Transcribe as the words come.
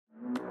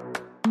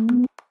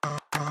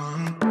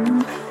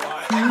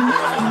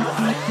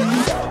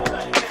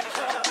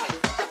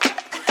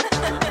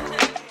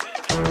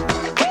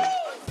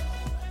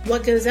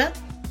What goes up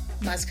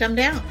must come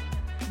down.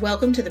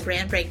 Welcome to the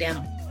Brand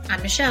Breakdown.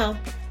 I'm Michelle.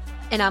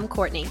 And I'm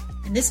Courtney.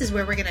 And this is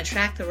where we're going to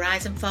track the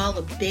rise and fall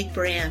of big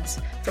brands,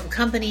 from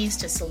companies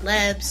to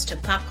celebs to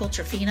pop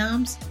culture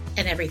phenoms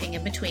and everything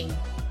in between.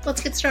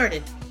 Let's get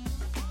started.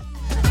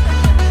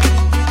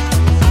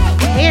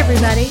 Hey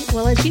everybody.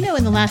 Well, as you know,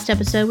 in the last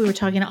episode, we were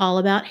talking all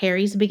about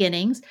Harry's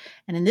beginnings.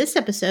 And in this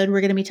episode, we're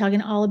going to be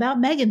talking all about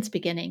Meghan's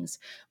beginnings.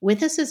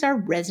 With us is our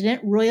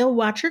resident royal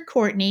watcher,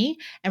 Courtney,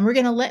 and we're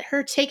going to let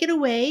her take it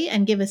away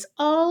and give us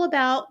all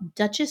about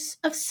Duchess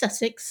of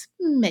Sussex,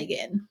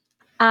 Meghan.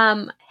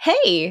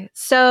 Hey,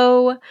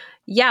 so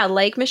yeah,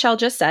 like Michelle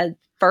just said,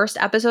 first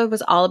episode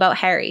was all about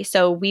Harry.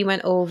 So we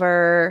went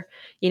over,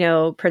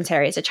 Prince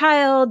Harry as a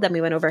child, then we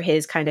went over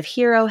his kind of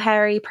hero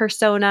Harry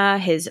persona,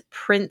 his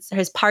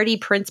party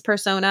prince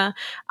persona,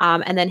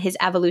 and then his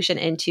evolution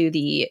into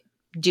the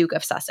Duke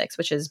of Sussex,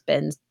 which has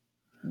been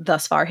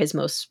thus far his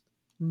most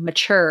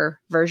mature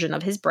version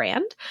of his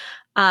brand.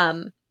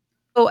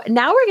 So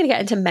now we're going to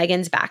get into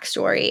Meghan's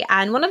backstory.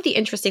 And one of the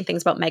interesting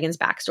things about Meghan's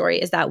backstory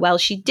is that, well,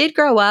 she did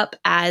grow up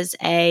as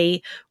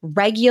a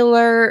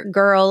regular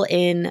girl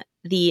in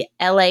the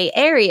LA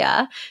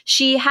area.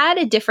 She had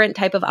a different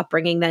type of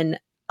upbringing than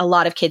a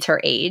lot of kids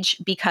her age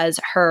because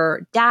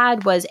her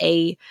dad was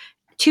a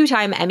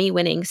two-time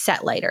Emmy-winning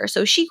set lighter.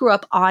 So she grew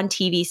up on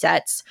TV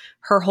sets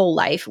her whole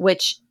life,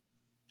 which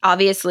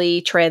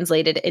obviously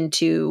translated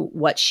into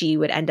what she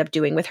would end up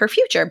doing with her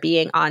future,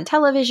 being on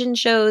television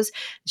shows.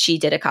 She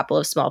did a couple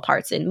of small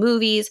parts in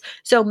movies.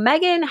 So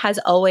Meghan has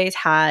always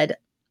had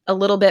a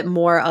little bit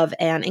more of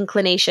an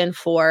inclination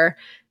for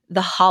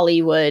the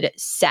Hollywood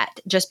set,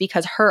 just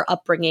because her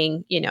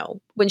upbringing,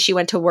 when she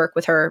went to work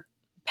with her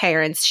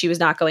parents, she was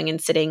not going and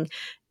sitting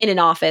in an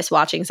office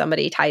watching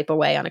somebody type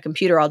away on a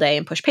computer all day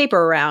and push paper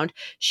around.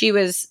 She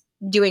was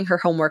doing her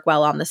homework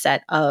while on the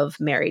set of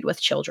Married with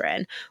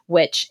Children,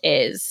 which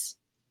is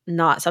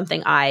not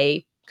something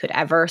I could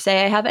ever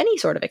say I have any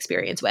sort of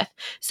experience with.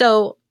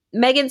 So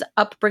Meghan's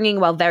upbringing,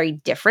 while very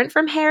different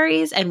from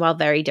Harry's and while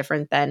very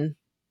different than,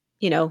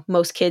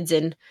 most kids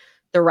in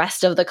the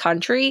rest of the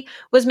country,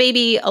 was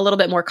maybe a little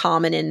bit more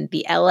common in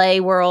the LA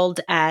world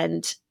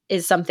and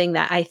is something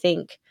that I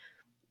think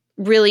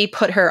really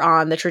put her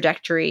on the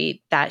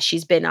trajectory that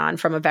she's been on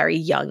from a very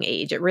young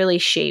age. It really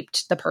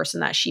shaped the person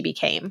that she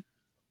became.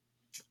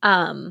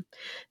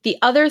 The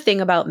other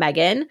thing about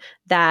Meghan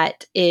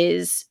that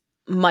is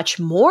much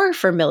more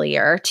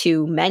familiar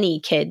to many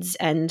kids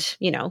and,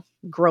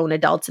 grown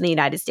adults in the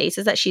United States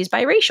is that she's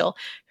biracial.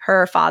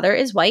 Her father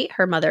is white.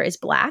 Her mother is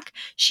Black.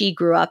 She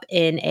grew up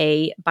in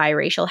a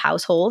biracial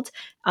household.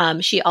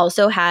 She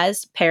also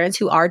has parents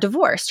who are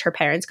divorced. Her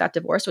parents got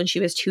divorced when she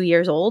was 2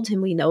 years old.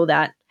 And we know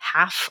that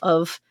half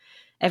of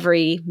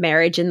every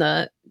marriage in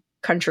the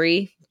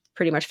country,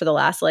 pretty much for the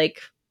last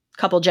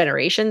couple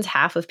generations,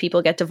 half of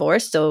people get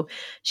divorced. So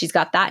she's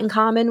got that in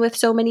common with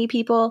so many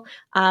people.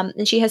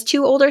 And she has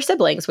 2 older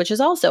siblings, which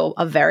is also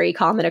a very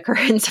common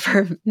occurrence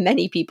for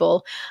many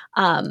people.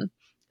 The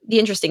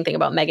interesting thing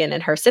about Meghan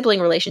and her sibling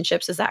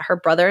relationships is that her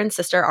brother and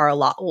sister are a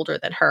lot older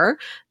than her.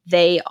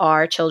 They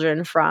are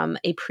children from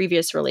a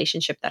previous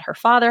relationship that her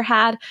father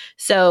had.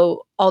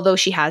 So although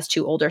she has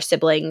 2 older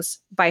siblings,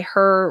 by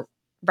her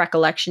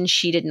recollection,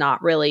 she did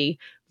not really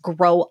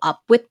grow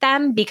up with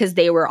them because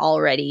they were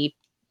already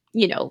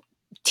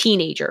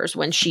teenagers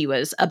when she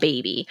was a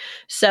baby.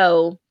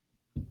 So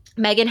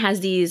Meghan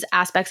has these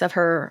aspects of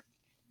her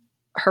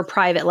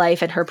private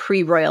life and her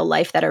pre-royal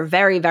life that are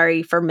very,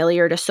 very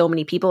familiar to so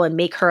many people and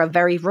make her a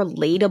very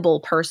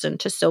relatable person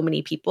to so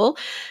many people.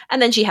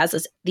 And then she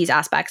has these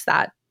aspects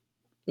that,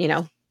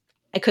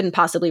 I couldn't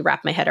possibly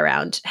wrap my head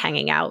around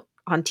hanging out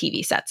on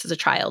TV sets as a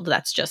child.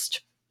 That's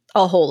just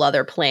a whole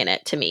other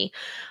planet to me.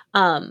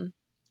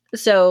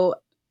 So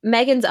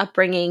Meghan's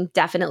upbringing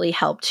definitely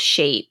helped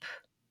shape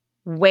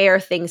where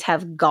things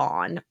have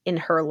gone in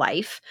her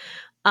life.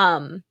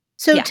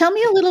 Tell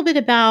me a little bit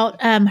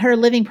about her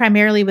living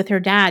primarily with her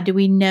dad. Do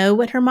we know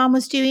what her mom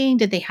was doing?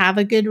 Did they have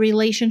a good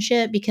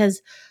relationship?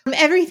 Because from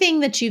everything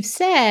that you've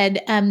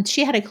said,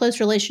 she had a close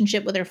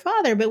relationship with her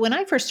father. But when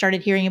I first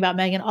started hearing about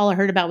Meghan, all I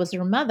heard about was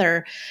her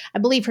mother. I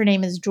believe her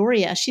name is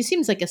Doria. She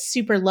seems like a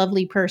super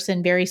lovely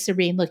person, very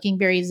serene looking,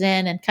 very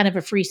zen, and kind of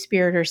a free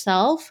spirit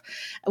herself,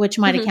 which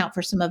might account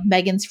for some of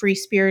Meghan's free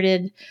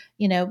spirited,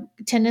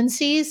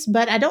 tendencies.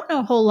 But I don't know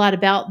a whole lot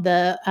about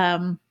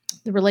the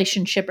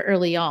relationship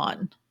early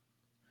on.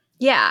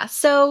 Yeah,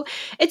 so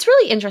it's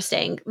really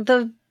interesting.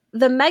 The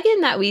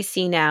Meghan that we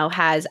see now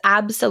has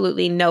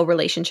absolutely no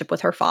relationship with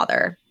her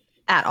father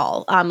at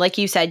all. Like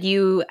you said,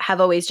 you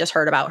have always just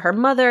heard about her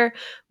mother.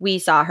 We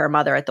saw her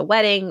mother at the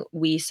wedding.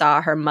 We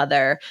saw her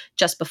mother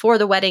just before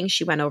the wedding.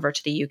 She went over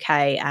to the UK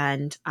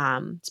and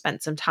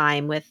spent some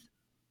time with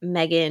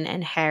Meghan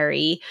and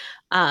Harry.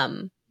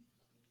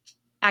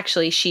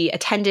 Actually, she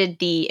attended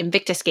the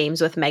Invictus Games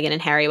with Meghan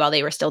and Harry while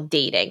they were still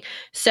dating.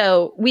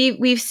 So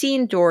we've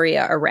seen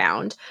Doria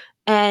around.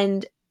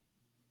 And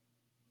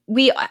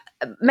we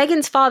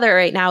Meghan's father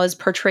right now is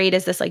portrayed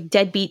as this like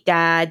deadbeat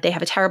dad. They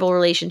have a terrible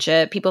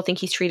relationship. People think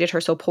he's treated her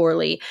so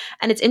poorly.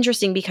 And it's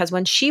interesting because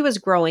when she was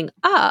growing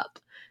up,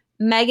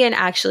 Meghan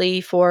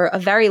actually, for a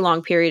very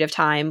long period of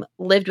time,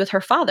 lived with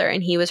her father,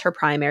 and he was her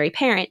primary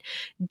parent.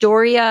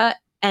 Doria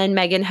and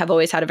Meghan have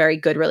always had a very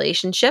good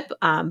relationship.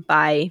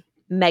 By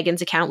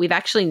Meghan's account, we've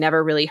actually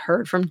never really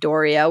heard from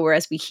Doria,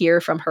 whereas we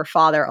hear from her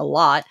father a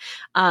lot.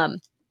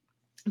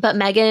 But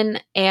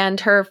Meghan and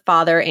her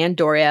father and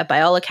Doria,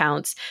 by all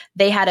accounts,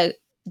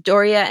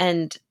 Doria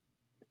and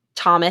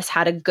Thomas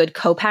had a good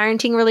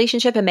co-parenting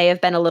relationship. It may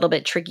have been a little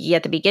bit tricky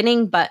at the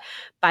beginning, but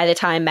by the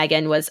time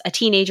Meghan was a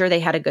teenager, they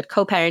had a good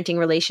co-parenting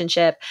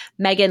relationship.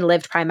 Meghan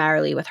lived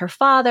primarily with her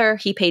father.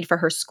 He paid for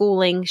her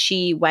schooling.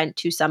 She went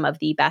to some of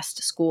the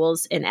best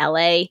schools in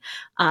LA.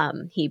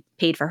 He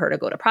paid for her to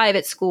go to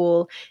private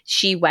school.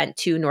 She went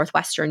to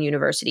Northwestern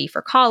University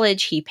for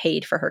college. He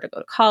paid for her to go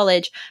to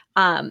college.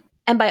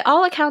 And by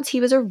all accounts, he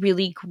was a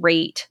really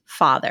great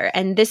father.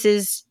 And this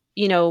is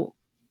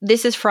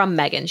from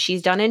Meghan.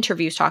 She's done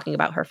interviews talking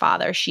about her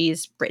father.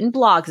 She's written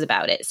blogs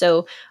about it.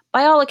 So,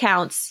 by all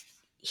accounts,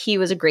 he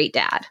was a great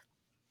dad.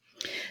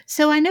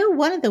 So I know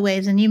one of the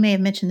ways, and you may have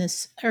mentioned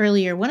this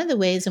earlier, one of the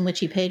ways in which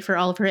he paid for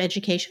all of her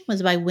education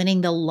was by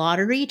winning the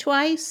lottery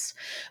twice,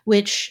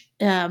 which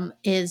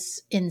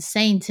is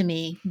insane to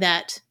me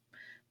that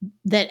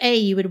A,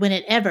 you would win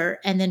it ever,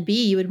 and then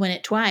B, you would win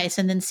it twice,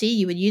 and then C,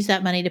 you would use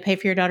that money to pay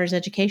for your daughter's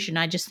education.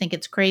 I just think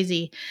it's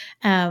crazy.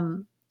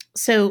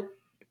 So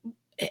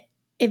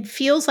it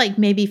feels like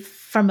maybe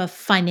from a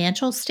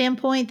financial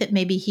standpoint that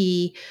maybe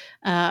he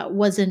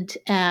wasn't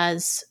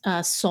as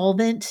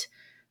solvent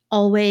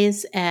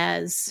always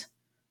as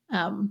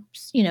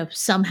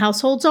some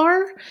households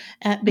are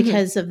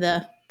because of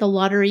the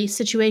lottery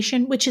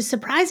situation, which is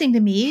surprising to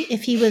me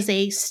if he was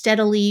a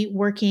steadily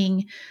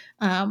working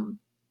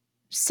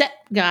set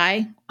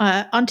guy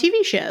on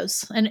TV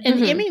shows and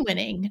Emmy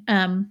winning.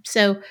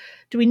 So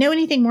do we know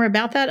anything more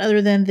about that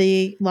other than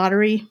the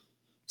lottery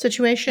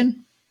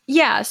situation?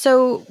 Yeah,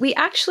 so we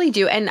actually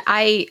do. And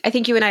I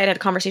think you and I had a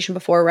conversation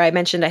before where I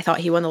mentioned I thought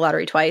he won the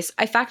lottery twice.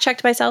 I fact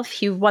checked myself.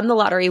 He won the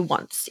lottery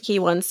once. He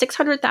won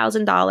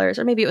 $600,000,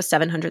 or maybe it was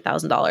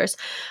 $700,000.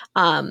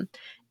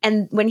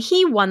 And when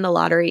he won the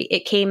lottery,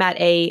 it came at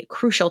a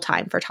crucial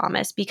time for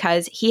Thomas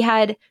because he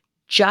had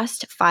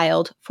just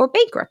filed for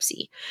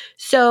bankruptcy.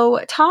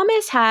 So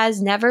Thomas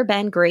has never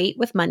been great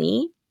with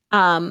money.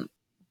 But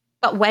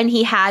when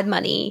he had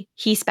money,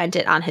 he spent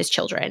it on his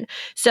children.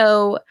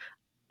 So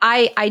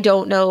I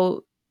don't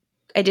know.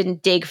 I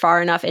didn't dig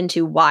far enough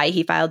into why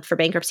he filed for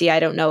bankruptcy.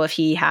 I don't know if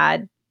he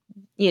had,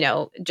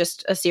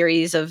 just a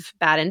series of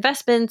bad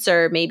investments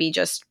or maybe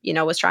just,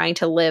 was trying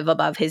to live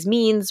above his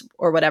means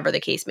or whatever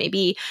the case may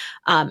be.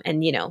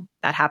 And,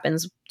 that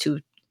happens to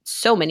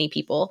so many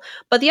people.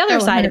 But the other Oh,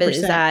 side of it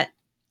is 100%. that,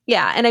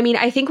 yeah. And I mean,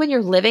 I think when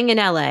you're living in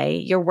LA,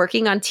 you're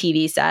working on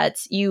TV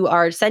sets, you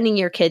are sending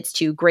your kids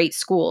to great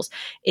schools.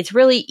 It's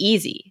really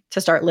easy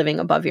to start living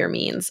above your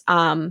means.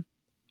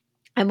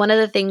 And one of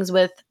the things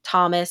with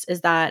Thomas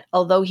is that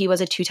although he was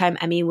a 2-time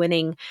Emmy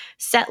winning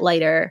set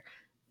lighter,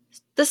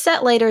 the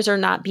set lighters are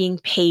not being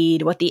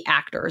paid what the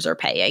actors are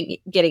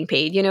getting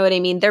paid. You know what I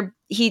mean?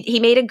 He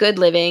made a good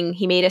living,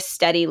 he made a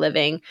steady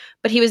living,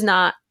 but he was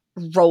not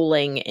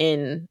rolling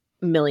in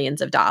millions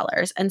of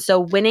dollars. And so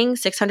winning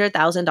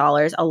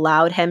 $600,000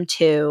 allowed him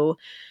to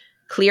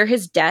clear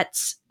his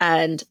debts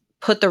and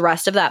put the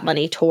rest of that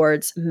money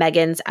towards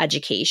Meghan's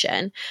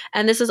education.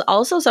 And this is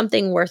also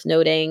something worth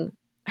noting.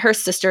 Her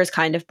sisters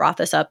kind of brought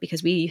this up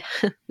because we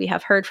we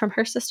have heard from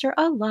her sister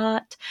a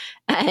lot.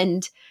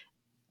 And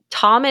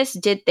Thomas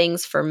did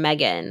things for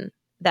Meghan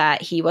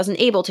that he wasn't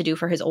able to do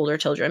for his older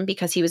children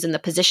because he was in the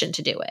position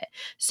to do it.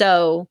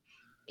 So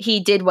he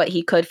did what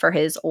he could for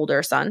his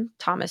older son,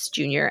 Thomas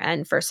Jr.,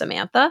 and for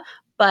Samantha.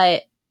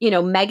 But,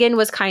 Meghan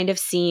was kind of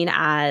seen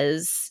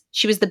as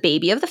she was the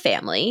baby of the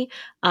family.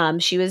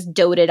 She was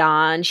doted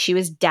on. She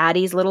was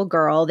daddy's little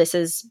girl. This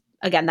is,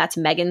 again, that's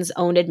Meghan's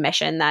own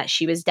admission that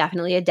she was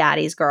definitely a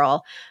daddy's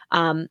girl.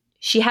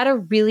 She had a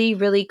really,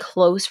 really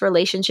close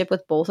relationship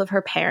with both of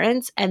her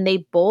parents, and they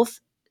both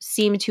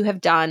seem to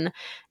have done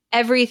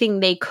everything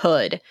they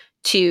could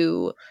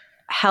to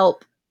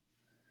help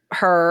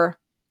her,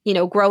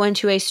 grow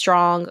into a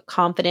strong,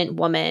 confident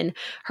woman.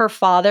 Her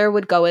father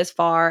would go as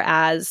far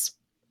as,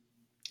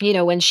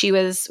 when she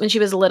was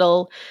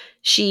little,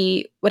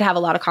 she would have a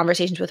lot of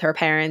conversations with her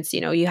parents.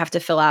 You have to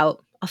fill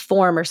out a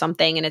form or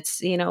something, and it's,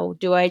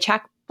 do I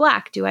check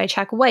black? Do I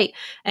check white?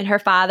 And her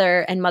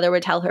father and mother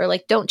would tell her,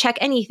 like, don't check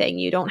anything.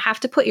 You don't have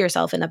to put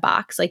yourself in a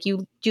box. Like,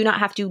 you do not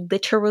have to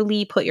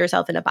literally put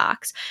yourself in a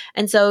box.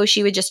 And so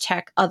she would just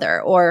check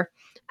other, or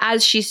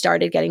as she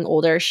started getting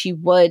older, she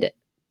would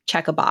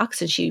check a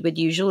box, and she would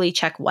usually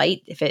check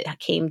white if it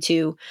came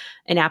to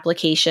an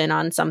application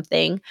on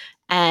something.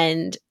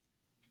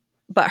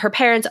 But her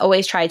parents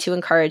always tried to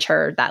encourage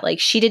her that, like,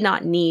 she did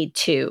not need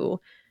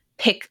to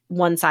pick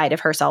one side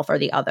of herself or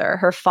the other.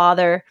 Her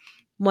father,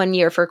 one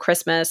year for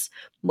Christmas,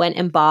 went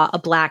and bought a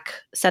black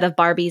set of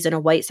Barbies and a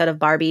white set of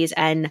Barbies.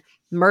 And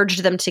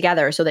merged them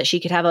together so that she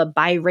could have a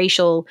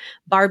biracial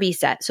Barbie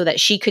set so that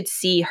she could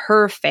see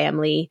her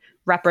family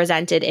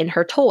represented in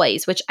her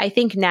toys, which I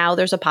think now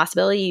there's a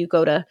possibility you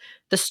go to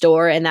the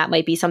store and that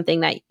might be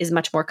something that is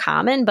much more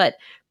common. But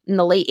in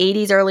the late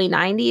 80s, early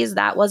 90s,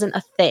 that wasn't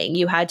a thing.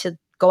 You had to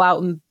go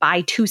out and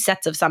buy 2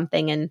 sets of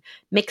something and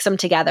mix them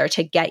together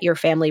to get your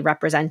family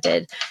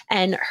represented.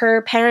 And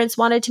her parents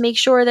wanted to make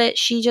sure that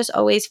she just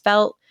always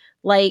felt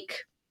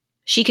like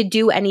she could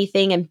do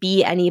anything and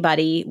be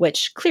anybody,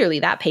 which clearly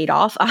that paid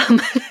off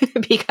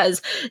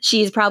because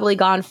she's probably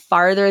gone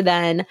farther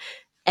than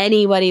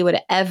anybody would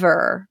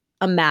ever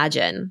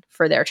imagine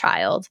for their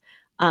child.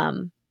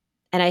 And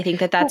I think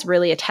that that's Well,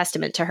 really a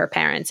testament to her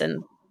parents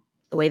and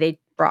the way they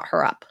brought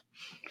her up.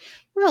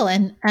 well,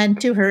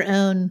 and to her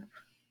own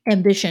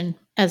ambition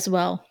as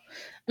well.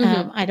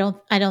 Hmm. I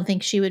don't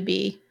think she would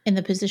be in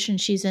the position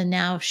she's in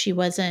now if she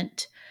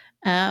wasn't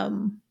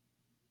um,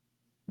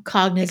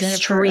 cognizant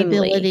of her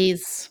Extremely.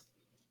 abilities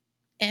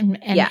and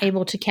Yeah.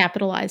 able to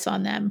capitalize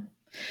on them.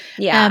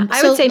 Yeah.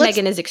 I would So say let's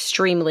Meghan is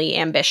extremely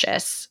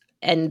ambitious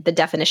and the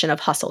definition of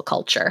hustle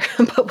culture,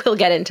 but we'll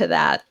get into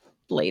that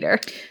later.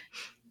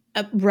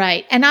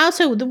 right. And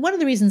also, one of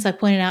the reasons I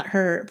pointed out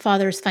her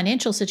father's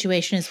financial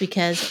situation is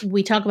because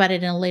we talk about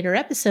it in a later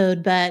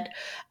episode. But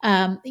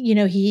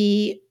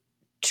he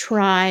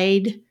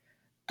tried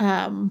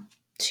um,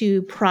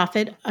 to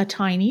profit a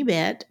tiny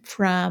bit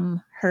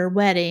from her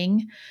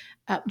wedding,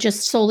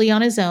 just solely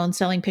on his own,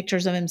 selling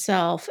pictures of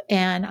himself.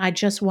 And I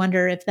just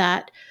wonder if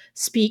that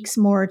speaks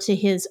more to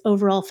his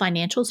overall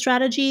financial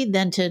strategy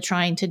than to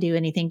trying to do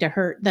anything to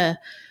hurt the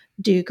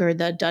Duke or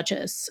the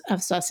Duchess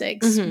of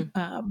Sussex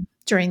Hmm.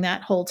 during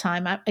that whole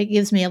time. It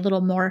gives me a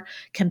little more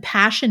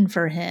compassion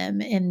for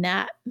him in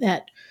that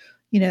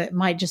it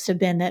might just have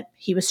been that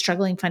he was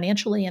struggling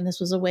financially, and this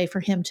was a way for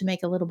him to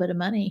make a little bit of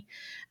money.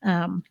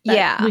 But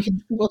Yeah.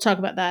 we'll talk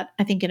about that,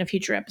 I think, in a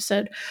future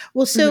episode.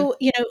 Well, Hmm. so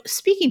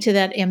speaking to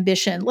that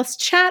ambition, let's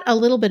chat a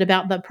little bit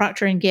about the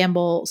Procter and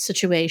Gamble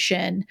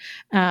situation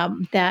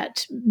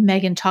that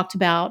Meghan talked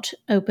about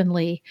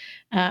openly,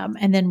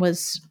 and then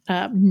was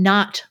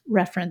not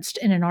referenced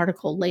in an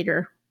article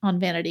later on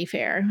Vanity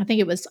Fair. I think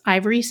it was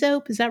Ivory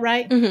Soap. Is that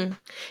right? Hmm.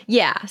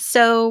 Yeah.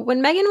 So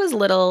when Megan was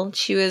little,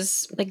 she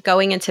was like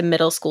going into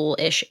middle school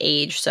ish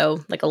age.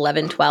 So like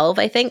 11, 12,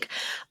 I think.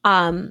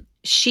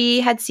 She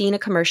had seen a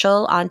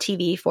commercial on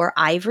TV for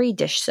Ivory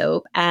dish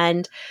soap.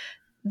 And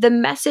the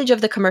message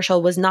of the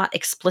commercial was not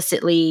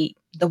explicitly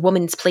the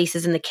woman's place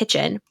is in the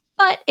kitchen,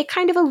 but it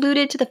kind of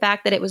alluded to the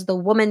fact that it was the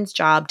woman's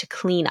job to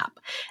clean up.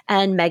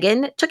 And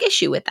Megan took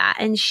issue with that.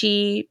 And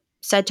she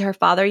said to her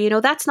father,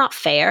 that's not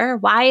fair.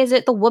 Why is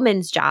it the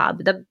woman's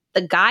job?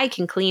 The guy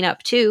can clean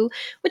up too,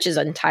 which is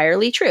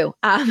entirely true.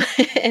 And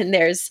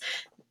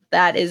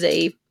that is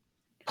a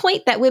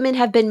point that women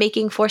have been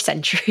making for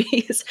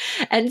centuries.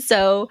 And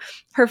so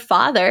her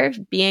father,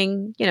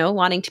 being,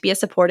 wanting to be a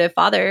supportive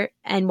father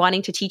and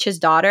wanting to teach his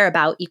daughter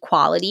about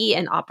equality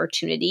and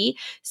opportunity,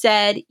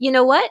 said, you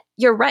know what?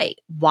 You're right.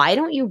 Why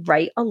don't you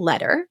write a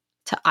letter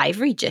to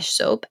Ivory Dish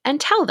Soap and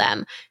tell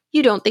them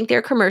you don't think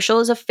their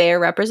commercial is a fair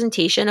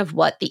representation of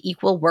what the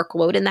equal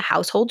workload in the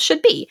household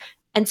should be?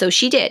 And so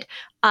she did.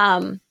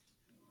 I'm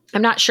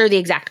not sure the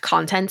exact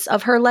contents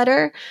of her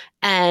letter.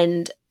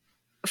 And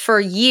for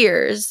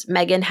years,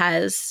 Megan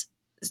has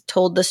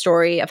told the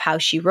story of how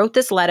she wrote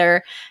this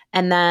letter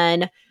and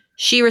then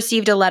she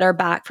received a letter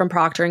back from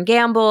Procter and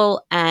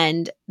Gamble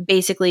and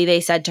basically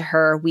they said to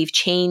her, "We've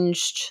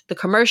changed the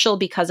commercial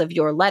because of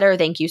your letter.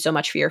 Thank you so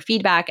much for your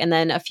feedback." And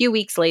then a few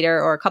weeks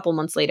later or a couple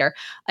months later,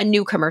 a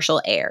new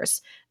commercial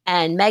airs.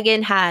 And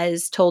Megan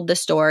has told the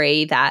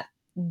story that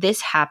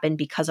this happened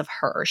because of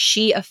her.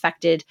 She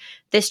affected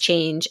this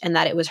change and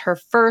that it was her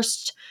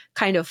first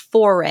kind of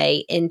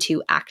foray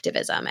into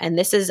activism. And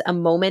this is a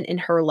moment in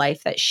her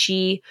life that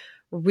she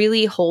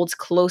really holds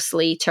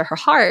closely to her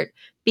heart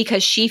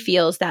because she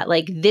feels that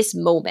like this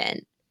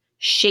moment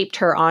shaped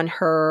her on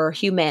her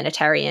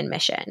humanitarian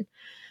mission.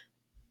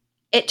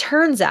 It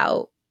turns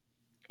out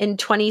in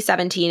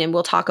 2017, and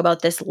we'll talk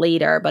about this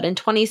later, but in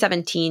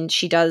 2017,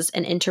 she does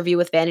an interview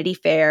with Vanity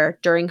Fair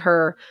during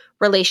her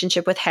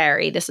relationship with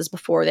Harry. This is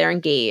before they're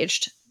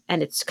engaged,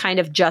 and it's kind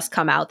of just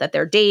come out that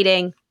they're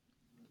dating.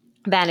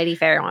 Vanity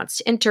Fair wants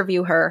to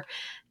interview her,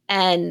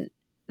 and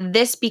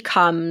this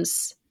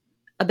becomes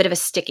a bit of a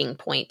sticking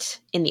point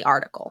in the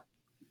article.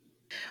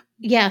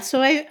 Yeah,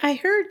 so I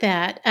heard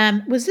that.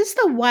 Was this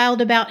the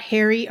Wild About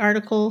Harry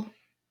article?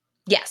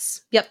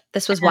 Yes. Yep.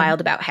 This was Um, Wild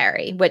About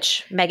Harry,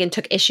 which Megan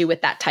took issue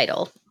with that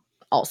title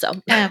also.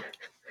 uh,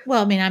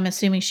 well, I mean, I'm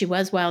assuming she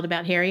was wild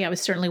about Harry. I was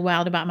certainly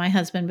wild about my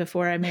husband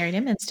before I married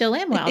him, and still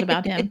am wild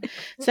about him.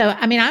 So,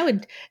 I mean,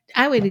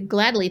 I would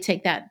gladly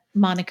take that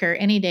moniker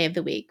any day of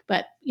the week.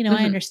 But I Hmm.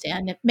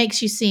 understand it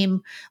makes you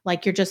seem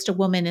like you're just a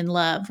woman in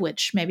love,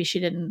 which maybe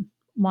she didn't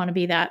want to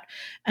be that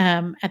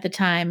at the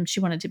time. She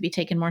wanted to be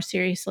taken more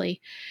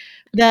seriously.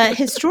 The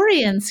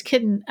historians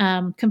couldn't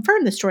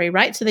confirm the story,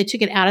 right? So they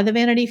took it out of the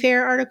Vanity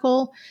Fair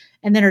article.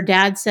 And then her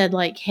dad said,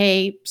 like,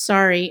 hey,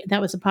 sorry, that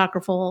was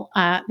apocryphal.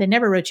 They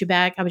never wrote you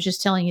back. I was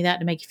just telling you that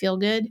to make you feel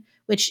good.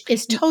 which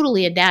is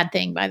totally a dad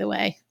thing, by the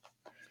way.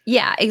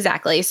 Yeah,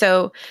 exactly.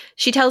 So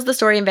she tells the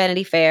story in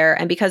Vanity Fair,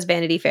 and because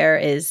Vanity Fair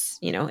is,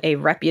 a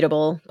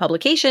reputable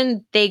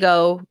publication, they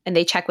go and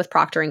they check with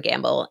Procter and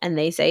Gamble, and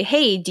they say,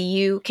 "Hey,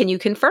 can you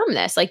confirm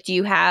this? Like, do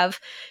you have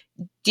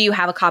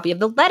a copy of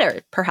the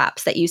letter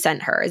perhaps that you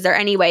sent her? Is there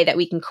any way that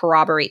we can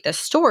corroborate this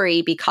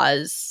story,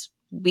 because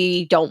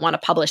we don't want to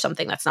publish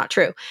something that's not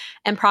true?"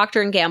 And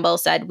Procter and Gamble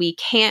said, "We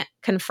can't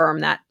confirm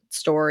that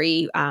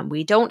story.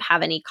 We don't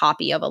have any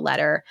copy of a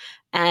letter."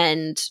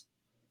 And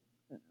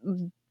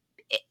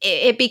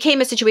it became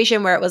a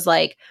situation where it was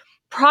like,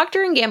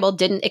 Procter and Gamble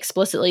didn't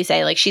explicitly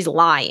say like she's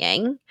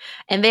lying,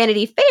 and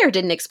Vanity Fair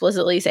didn't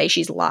explicitly say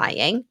she's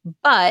lying,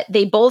 but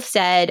they both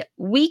said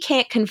we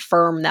can't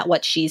confirm that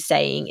what she's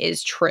saying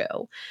is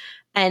true.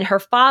 And her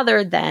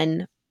father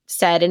then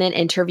said in an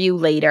interview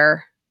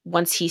later,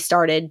 once he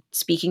started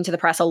speaking to the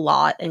press a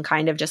lot and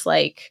kind of just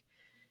like,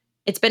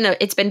 it's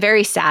been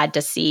very sad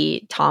to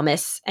see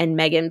Thomas and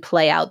Meghan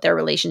play out their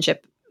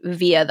relationship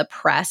via the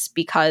press,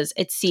 because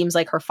it seems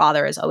like her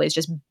father is always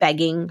just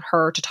begging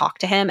her to talk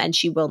to him and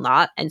she will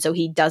not. And so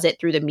he does it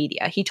through the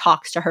media. He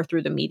talks to her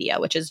through the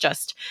media, which is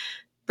just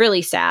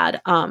really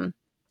sad.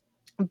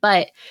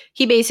 But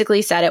he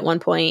basically said at one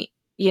point,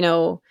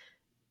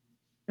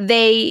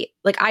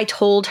 I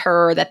told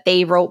her that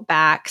they wrote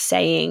back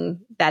saying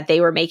that they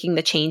were making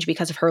the change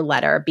because of her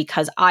letter,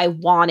 because I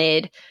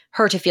wanted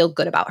her to feel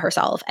good about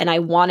herself. And I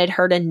wanted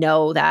her to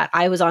know that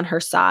I was on her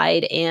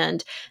side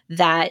and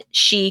that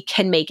she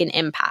can make an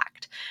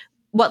impact.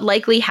 What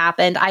likely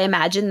happened, I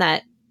imagine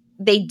that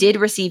they did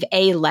receive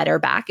a letter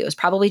back. It was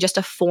probably just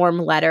a form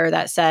letter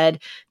that said,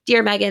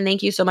 "Dear Meghan,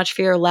 thank you so much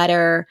for your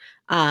letter.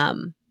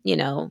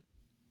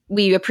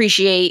 We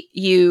appreciate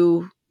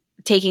you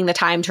taking the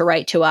time to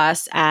write to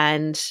us,"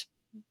 and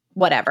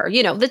whatever,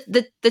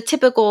 the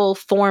typical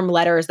form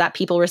letters that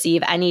people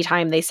receive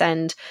anytime they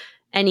send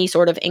any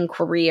sort of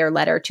inquiry or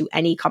letter to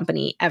any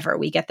company ever.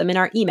 We get them in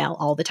our email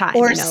all the time,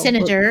 Or a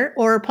senator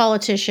or a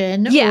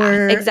politician Yeah, or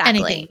anything.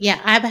 exactly. Yeah,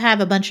 I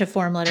have a bunch of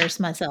form letters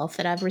myself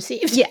that I've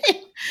received. Yeah. And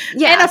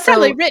Yeah. I've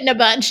probably So written a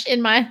bunch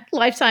in my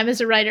lifetime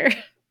as a writer.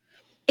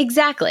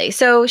 exactly.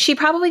 So she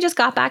probably just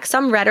got back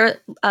some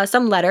letter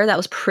that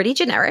was pretty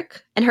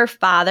generic, and her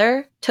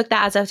father took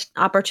that as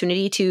an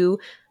opportunity to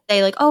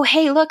say, like, "Oh,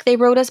 hey, look, they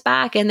wrote us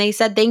back and they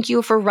said thank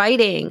you for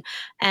writing."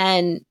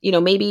 And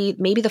maybe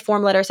the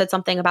form letter said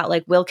something about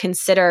we'll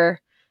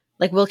consider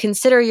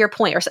your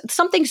point, or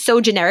something so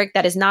generic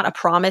that is not a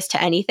promise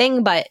to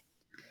anything, but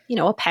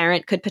a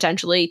parent could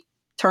potentially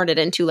turn it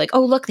into like,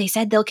 "Oh, look, they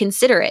said they'll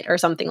consider it," or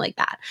something like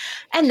that.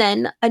 And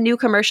then a new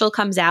commercial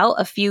comes out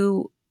a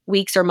few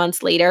weeks or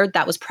months later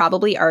that was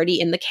probably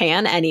already in the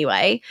can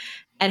anyway.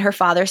 And her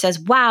father says,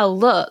 "Wow,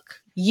 look,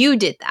 you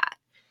did that.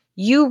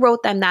 You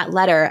wrote them that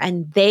letter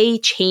and they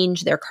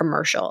changed their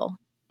commercial.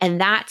 And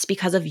that's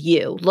because of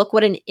you. Look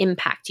what an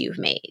impact you've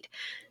made."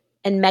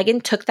 And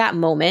Meghan took that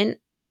moment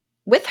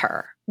with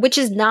her, which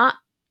is not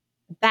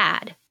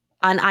bad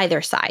on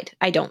either side,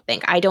 I don't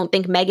think. I don't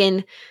think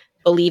Meghan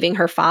believing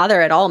her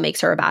father at all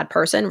makes her a bad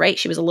person, right?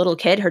 She was a little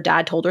kid. Her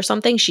dad told her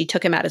something. She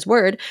took him at his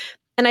word.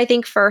 And I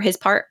think for his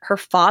part, her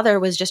father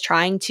was just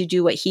trying to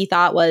do what he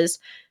thought was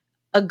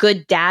a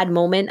good dad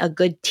moment, a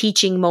good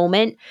teaching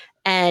moment,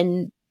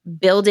 and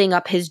building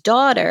up his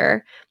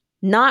daughter,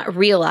 not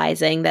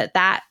realizing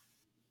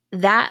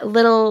that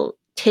little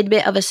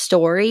tidbit of a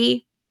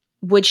story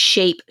would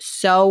shape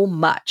so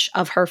much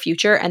of her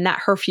future, and that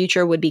her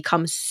future would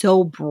become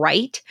so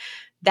bright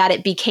that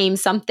it became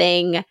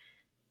something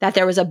that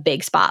there was a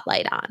big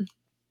spotlight on.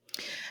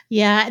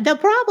 Yeah, the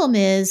problem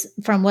is,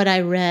 from what I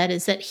read,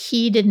 is that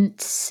he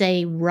didn't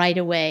say right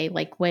away,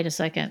 like, "Wait a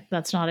second,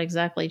 that's not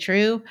exactly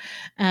true."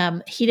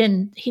 He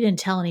didn't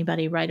tell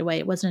anybody right away.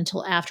 It wasn't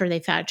until after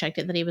they fact checked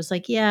it that he was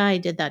like, "Yeah, I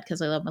did that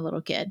because I love my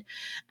little kid."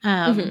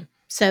 Mhm.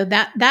 So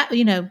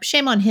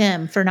shame on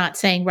him for not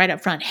saying right up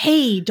front,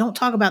 "Hey, don't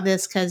talk about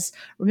this because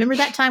remember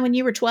that time when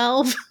you were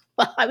 12?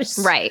 Well,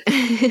 Right.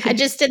 I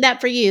just did that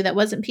for you. That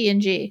wasn't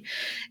P&G."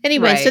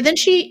 Anyway, so Right. then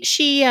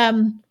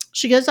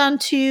she goes on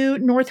to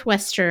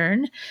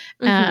Northwestern,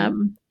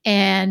 Mhm.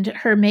 and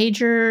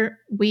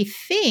we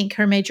think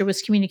her major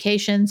was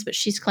communications, but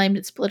she's claimed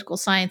it's political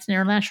science and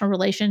international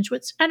relations,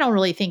 which I don't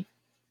really think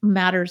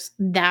matters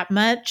that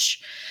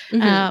much.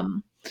 Mhm.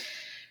 Um,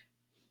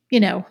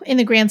 in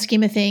the grand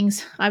scheme of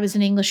things, I was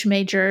an English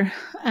major.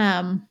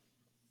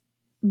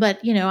 But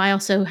I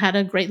also had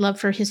a great love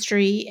for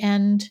history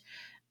and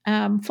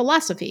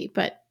philosophy.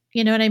 But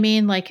you know what I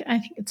mean? Like, I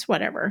think it's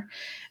whatever.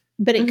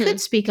 But it could Mhm.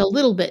 speak a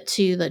little bit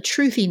to the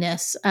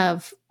truthiness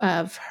of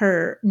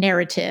her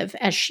narrative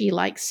as she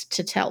likes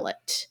to tell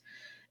it.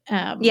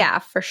 Um, Yeah,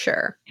 for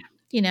sure.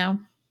 you know,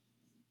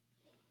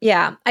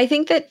 Yeah, I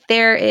think that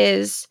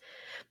there's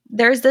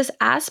this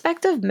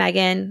aspect of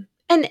Meghan,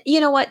 and you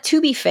know what?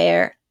 To be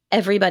fair,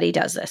 everybody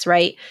does this,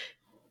 right?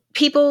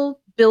 People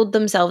build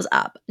themselves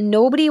up.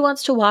 Nobody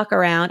wants to walk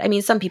around. I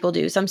mean, some people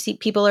do.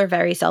 People are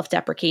very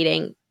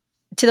self-deprecating.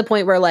 to the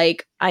point where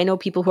like I know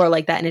people who are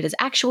like that and it is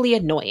actually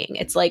annoying.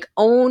 It's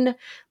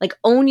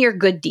own your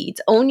good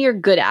deeds, own your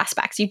good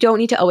aspects. You don't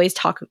need to always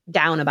talk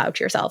down about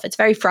yourself. It's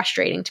very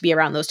frustrating to be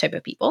around those type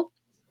of people.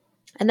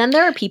 And then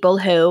there are people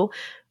who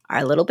are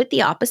a little bit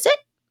the opposite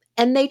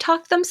and they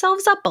talk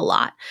themselves up a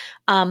lot.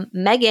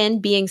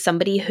 Meghan being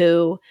somebody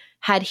who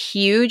had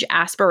huge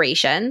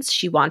aspirations.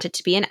 She wanted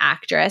to be an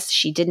actress.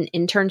 She did an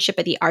internship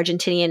at the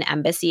Argentinian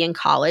embassy in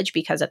college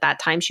because at that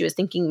time she was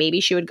thinking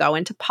maybe she would go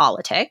into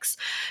politics.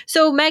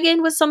 So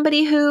Meghan was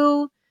somebody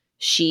who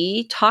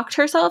she talked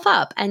herself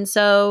up. And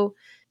so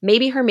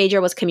maybe her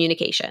major was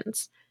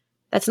communications.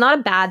 That's not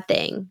a bad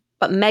thing,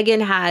 but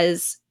Meghan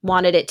has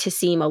wanted it to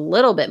seem a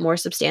little bit more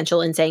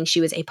substantial in saying she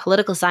was a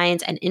political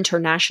science and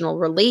international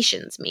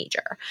relations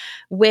major,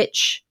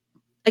 which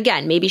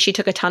again, maybe she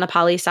took a ton of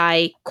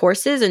poli-sci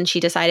courses and she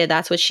decided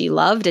that's what she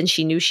loved and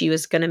she knew she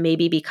was going to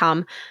maybe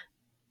become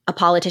a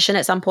politician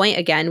at some point,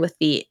 again with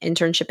the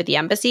internship at the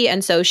embassy.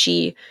 And so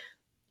she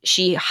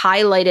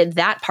highlighted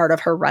that part of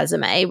her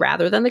resume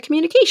rather than the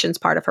communications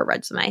part of her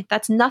resume.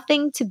 It's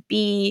nothing to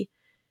be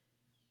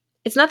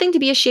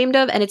ashamed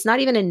of, and it's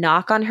not even a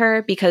knock on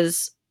her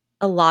because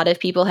a lot of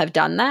people have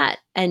done that.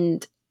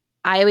 And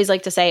I always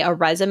like to say a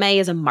resume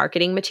is a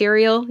marketing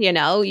material.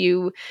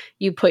 You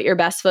put your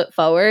best foot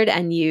forward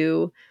and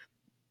you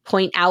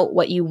point out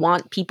what you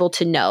want people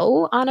to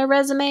know on a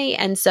resume.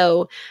 And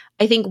so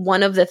I think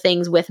one of the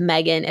things with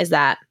Meghan is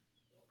that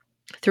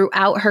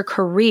throughout her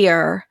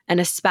career, and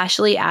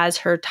especially throughout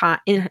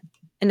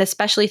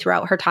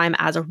her time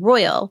as a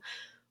royal,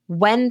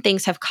 when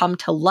things have come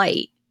to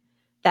light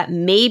that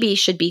maybe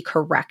should be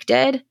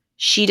corrected,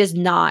 she does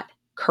not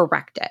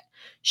correct it.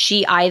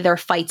 She either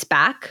fights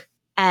back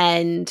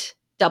and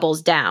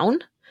doubles down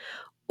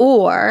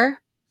or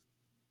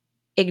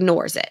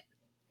ignores it.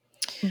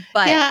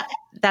 But Yeah.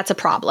 that's a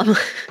problem.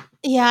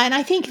 Yeah, and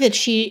I think that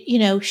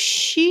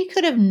she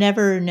could have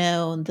never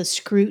known the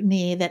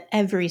scrutiny that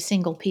every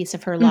single piece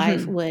of her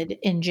life Mm-hmm. would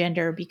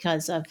engender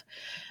because of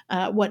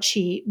what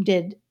she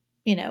did,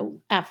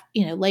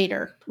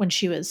 later when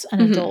she was an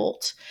Mm-hmm.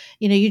 adult.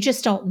 You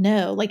just don't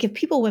know. Like if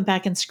people went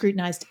back and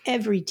scrutinized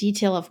every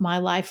detail of my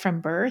life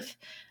from birth,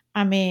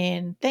 I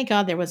mean, thank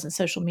God there wasn't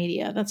social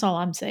media. That's all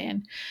I'm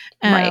saying.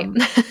 Right.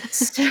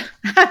 So,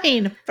 I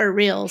mean, for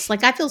reals.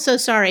 Like I feel so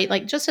sorry.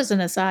 Like just as an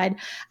aside,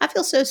 I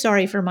feel so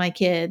sorry for my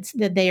kids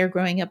that they are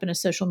growing up in a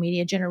social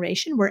media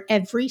generation where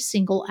every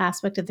single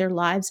aspect of their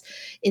lives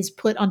is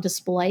put on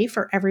display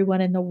for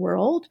everyone in the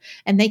world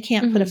and they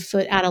can't put a Mm-hmm.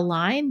 foot out of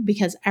line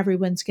because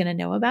everyone's going to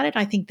know about it.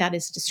 I think that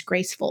is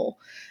disgraceful.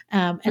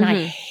 And I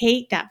Mm-hmm.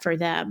 hate that for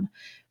them.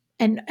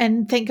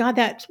 And thank God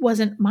that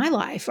wasn't my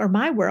life or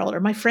my world or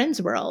my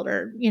friend's world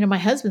or, my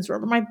husband's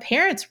world or my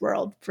parents'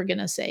 world, for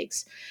goodness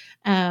sakes.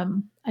 I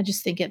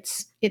just think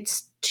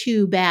it's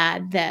too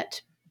bad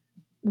that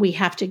we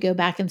have to go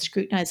back and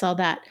scrutinize all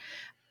that.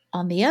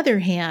 On the other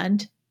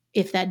hand,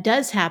 if that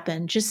does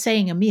happen, just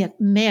saying a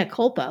mea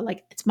culpa,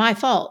 like it's my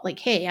fault. Like,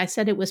 hey, I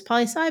said it was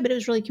poli sci, but it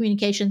was really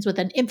communications with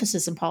an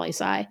emphasis in poli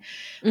sci.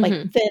 Like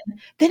Mm-hmm.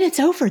 then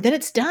it's over. Then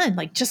it's done.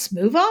 Like just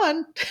move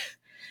on.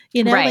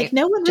 Like Right.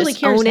 no one really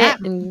Just cares own it that.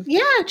 and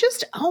Yeah,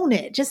 just own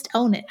it. Just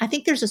own it. I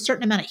think there's a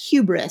certain amount of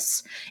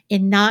hubris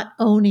in not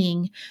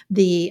owning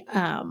the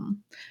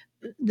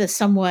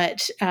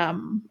somewhat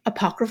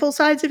apocryphal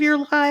sides of your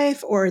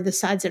life or the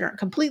sides that aren't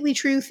completely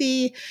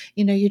truthy.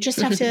 You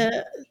just have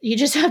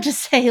to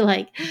say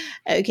like,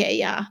 okay,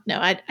 yeah, no,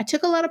 I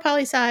took a lot of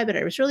poli sci, but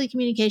I was really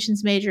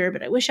communications major,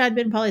 but I wish I'd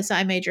been poli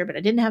sci major, but I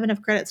didn't have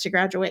enough credits to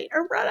graduate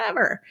or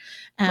whatever.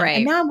 And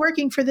right. now I'm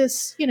working for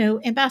this,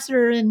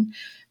 ambassador in,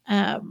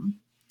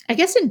 I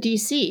guess in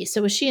DC.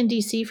 So was she in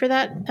DC for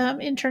that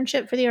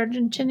internship for the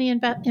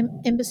Argentinian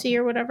embassy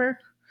or whatever?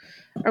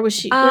 Or was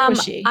she, where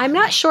was she? I'm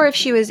not sure if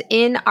she was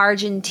in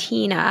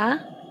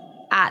Argentina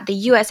at the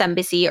US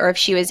embassy or if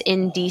she was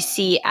in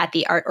DC at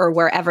or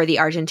wherever the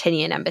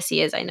Argentinian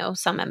embassy is. I know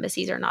some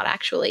embassies are not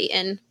actually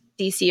in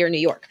DC or New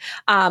York.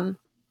 I'm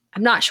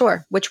not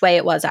sure which way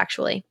it was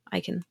actually.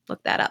 I can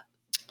look that up.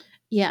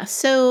 Yeah.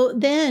 So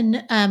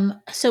then,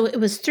 so it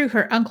was through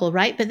her uncle,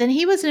 right? But then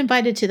he wasn't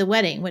invited to the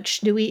wedding.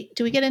 Which do we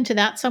get into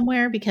that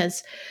somewhere?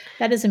 Because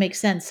that doesn't make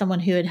sense. Someone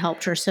who had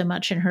helped her so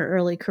much in her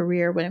early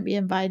career wouldn't be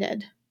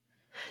invited.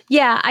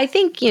 Yeah, I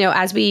think,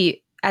 as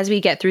we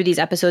get through these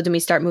episodes and we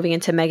start moving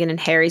into Meghan and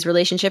Harry's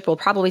relationship, we'll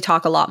probably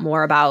talk a lot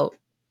more about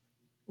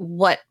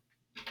what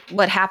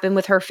happened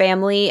with her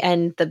family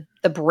and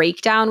the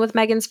breakdown with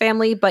Meghan's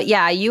family. But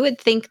yeah, you would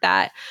think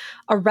that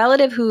a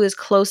relative who is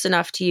close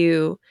enough to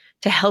you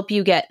to help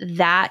you get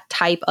that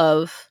type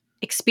of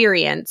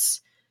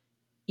experience,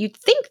 you'd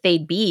think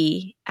they'd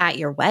be at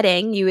your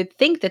wedding. You would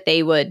think that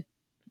they would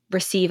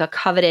receive a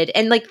coveted,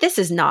 and like this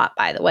is not,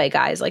 by the way,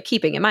 guys, like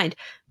keeping in mind,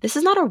 this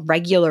is not a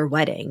regular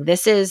wedding.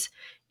 This is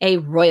a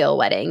royal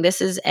wedding.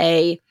 This is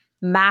a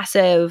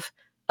massive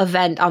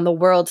event on the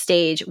world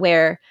stage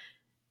where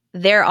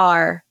there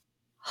are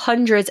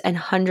hundreds and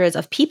hundreds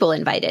of people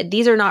invited.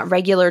 These are not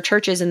regular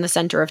churches in the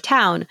center of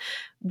town.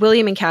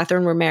 William and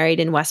Catherine were married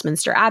in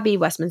Westminster Abbey.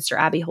 Westminster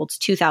Abbey holds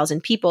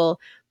 2,000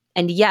 people.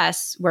 And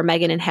yes, where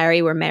Meghan and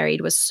Harry were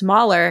married was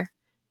smaller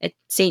at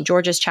St.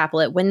 George's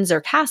Chapel at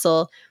Windsor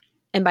Castle.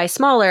 And by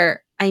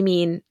smaller, I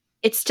mean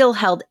it still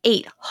held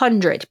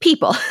 800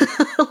 people.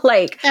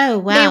 Like,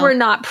 Oh, they were wow.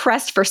 not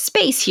pressed for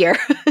space here.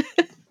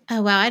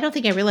 Oh, wow. I don't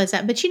think I realized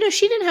that. But she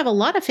didn't have a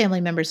lot of family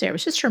members there. It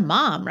was just her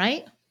mom,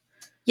 right?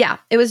 Yeah,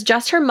 it was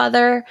just her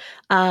mother.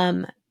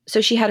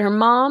 So she had her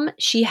mom.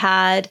 She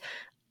had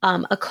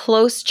a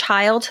close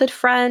childhood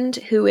friend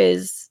who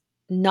is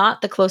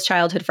not the close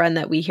childhood friend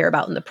that we hear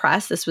about in the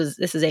press. This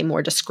is a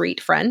more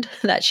discreet friend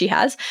that she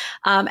has,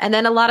 and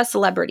then a lot of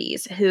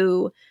celebrities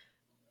who,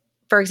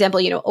 for example,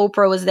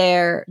 Oprah was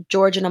there,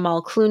 George and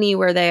Amal Clooney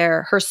were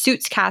there, her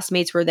Suits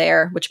castmates were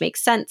there, which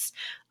makes sense.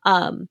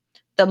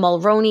 The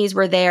Mulroneys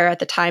were there at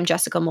the time.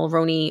 Jessica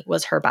Mulroney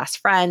was her best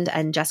friend,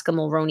 and Jessica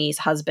Mulroney's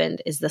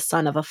husband is the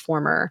son of a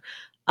former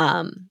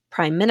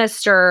prime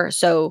minister.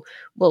 So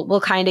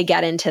we'll kind of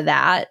get into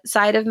that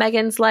side of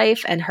Meghan's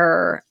life and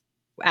her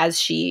as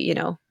she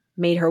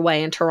made her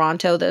way in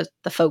Toronto, the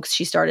folks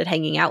she started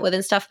hanging out with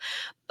and stuff.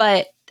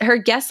 But her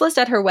guest list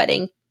at her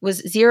wedding was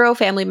 0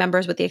 family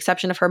members with the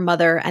exception of her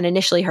mother and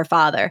initially her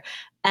father,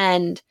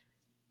 and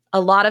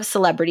a lot of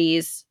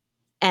celebrities.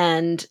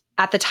 And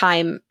at the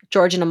time,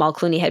 George and Amal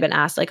Clooney had been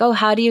asked, like, oh,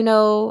 how do you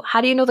know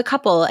the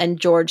couple? And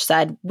George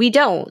said, we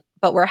don't,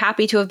 but we're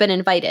happy to have been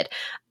invited.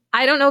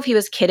 I don't know if he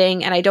was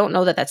kidding, and I don't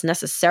know that that's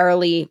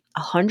necessarily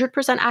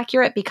 100%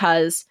 accurate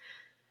because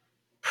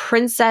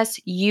Princess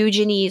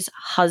Eugenie's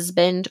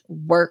husband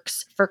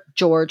works for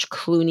George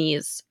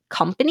Clooney's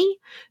company.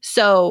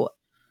 So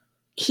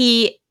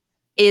he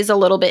is a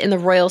little bit in the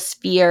royal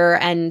sphere,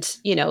 and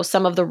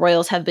some of the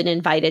royals have been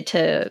invited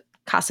to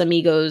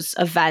Casamigos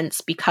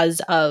events because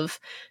of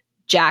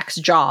Jack's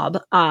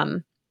job.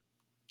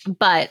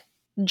 But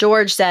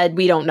George said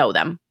we don't know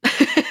them.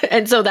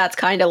 And so that's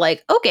kind of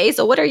like, okay,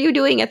 so what are you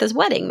doing at this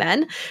wedding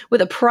then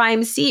with a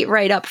prime seat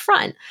right up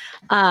front?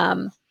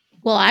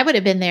 Well, I would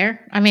have been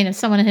there. I mean, if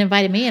someone had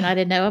invited me and I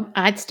didn't know him,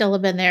 I'd still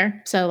have been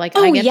there. So, like,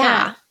 I Oh get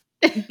yeah.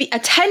 that.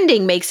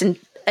 Attending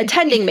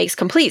makes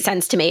complete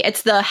sense to me.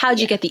 It's the how'd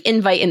you get the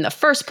invite in the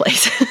first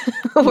place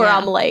where Yeah.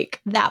 I'm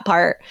like, that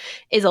part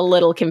is a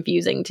little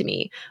confusing to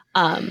me.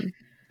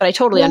 But I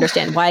totally Well,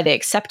 understand why they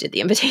accepted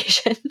the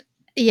invitation.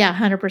 yeah,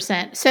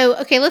 100%. So,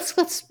 okay, let's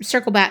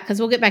circle back because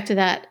we'll get back to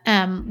that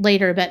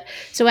later. But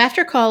so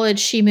after college,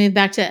 she moved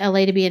back to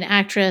LA to be an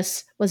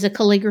actress, was a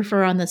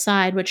calligrapher on the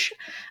side, which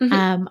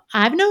Mhm.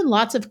 I've known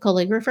lots of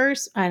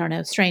calligraphers. I don't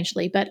know,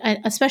 strangely, but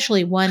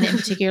especially one in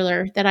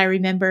particular that I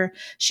remember.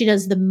 She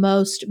does the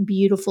most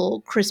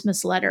beautiful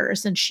Christmas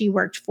letters, and she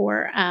worked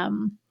for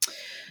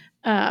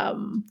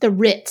the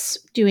Ritz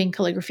doing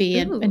calligraphy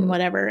and Ooh.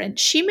 whatever. And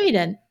she made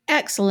an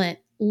excellent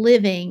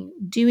living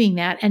doing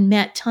that and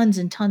met tons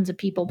and tons of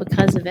people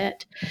because of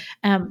it.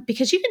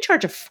 Because you can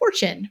charge a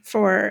fortune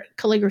for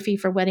calligraphy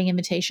for wedding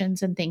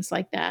invitations and things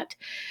like that.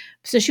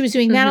 So she was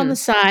doing that on the Mhm.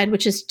 side,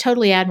 which is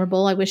totally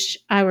admirable. I wish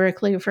I were a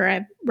calligrapher.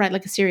 I write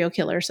like a serial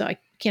killer, so I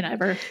can't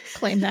ever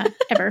claim that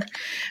ever.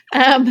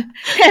 And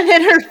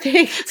then her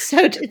big,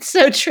 it's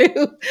so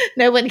true.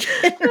 No one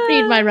can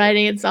read my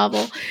writing. It's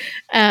awful.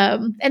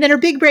 And then her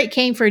big break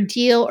came for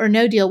Deal or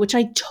No Deal, which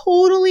I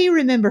totally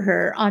remember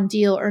her on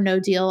Deal or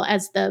No Deal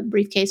as the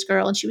briefcase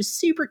girl. And she was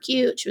super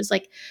cute. She was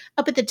like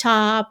up at the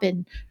top.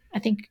 And I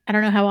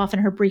don't know how often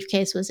her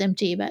briefcase was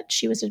empty, but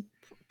she was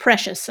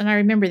precious. And I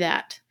remember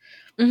that.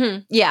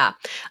 Yeah.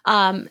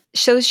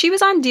 So she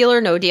was on Deal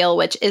or No Deal,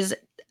 which is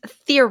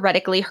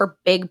theoretically her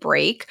big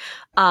break.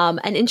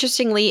 And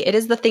interestingly, it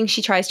is the thing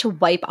she tries to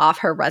wipe off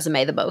her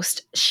resume the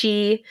most.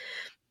 She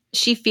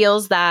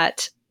feels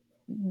that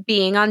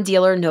being on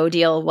Deal or No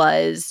Deal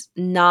was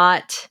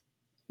not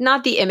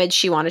the image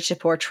she wanted to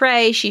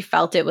portray. She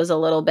felt it was a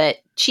little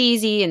bit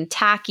cheesy and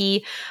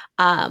tacky.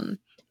 Um,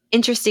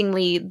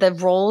 Interestingly, the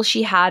role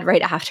she had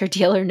right after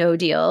Deal or No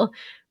Deal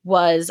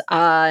was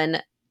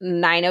on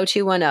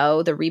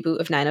 90210, the reboot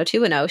of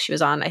 90210. She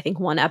was on, I think,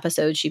 one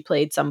episode. She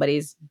played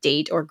somebody's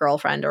date or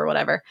girlfriend or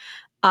whatever.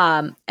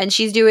 And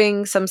she's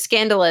doing some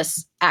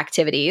scandalous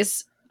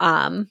activities.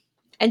 And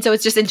so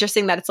it's just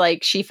interesting that it's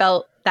like she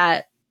felt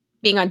that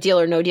being on Deal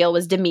or No Deal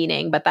was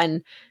demeaning, but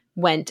then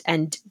went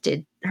and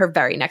did her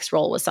very next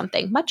role was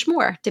something much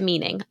more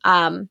demeaning.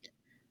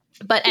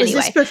 But Was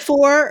this anyway,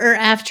 before or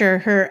after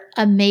her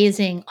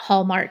amazing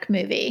Hallmark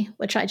movie,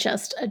 which I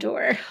just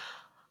adore?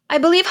 I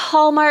believe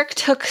Hallmark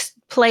took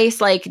place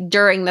like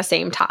during the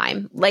same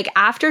time. Like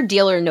after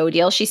Deal or No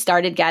Deal, she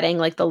started getting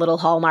like the little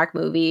Hallmark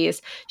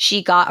movies.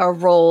 She got a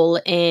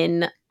role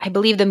in, I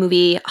believe, the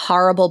movie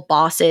Horrible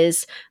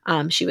Bosses.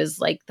 She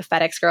was like the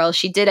FedEx girl.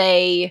 She did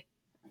a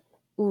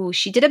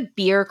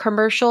beer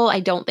commercial. I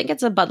don't think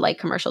it's a Bud Light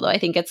commercial though. I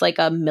think it's like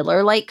a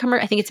Miller Lite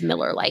commercial. I think it's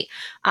Miller Lite.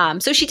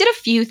 So she did a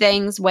few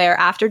things where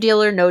after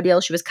Deal or No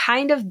Deal, she was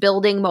kind of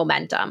building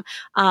momentum.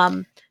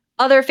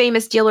 Other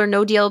famous Deal or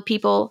No Deal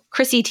people,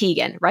 Chrissy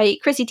Teigen, right?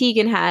 Chrissy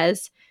Teigen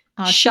has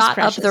Oh, she's shot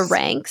up the precious.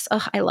 ranks.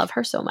 Ugh, I love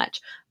her so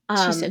much.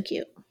 She's so Um,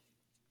 cute.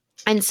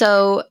 and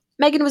so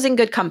Meghan was in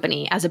good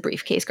company as a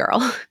briefcase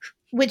girl.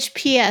 Which,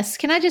 P.S.,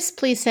 can I just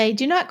please say,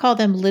 do not call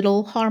them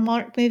little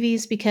Hallmark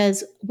movies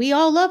because we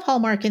all love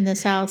Hallmark in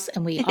this house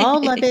and we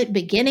all love it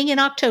beginning in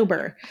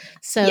October.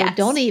 So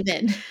don't Yes.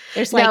 even.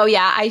 There's No, like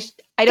yeah,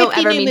 I don't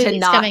 50 ever new mean to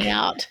movies knock. coming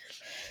out.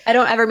 I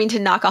don't ever mean to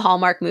knock a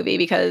Hallmark movie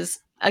because,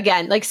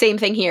 again, like same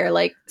thing here.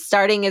 Like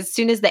starting as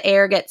soon as the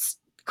air gets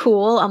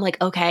cool, I'm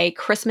like, okay,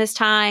 Christmas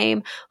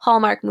time,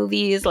 Hallmark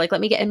movies. Like, let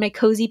me get in my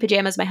cozy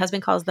pajamas. My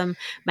husband calls them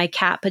my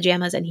cat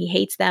pajamas, and he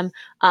hates them.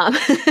 But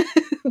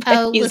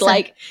Oh, he's listen,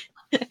 like,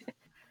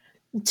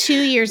 2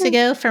 years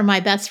ago for my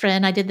best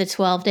friend, I did the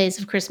 12 days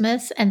of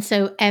Christmas. And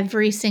so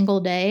every single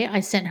day I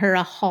sent her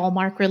a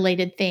Hallmark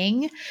related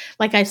thing.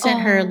 Like I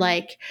sent her oh,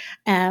 like,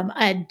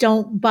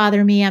 don't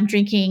bother me. I'm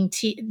drinking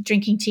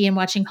tea and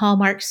watching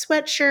Hallmark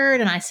sweatshirt.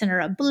 And I sent her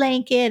a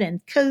blanket and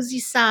cozy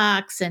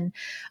socks and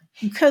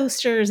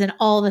coasters and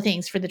all the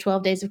things for the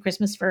 12 days of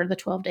Christmas for the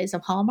 12 days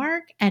of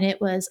Hallmark. And it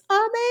was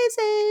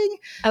amazing.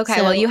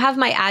 okay. Well, So you have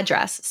my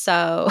address,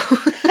 so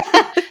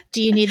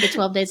do you need the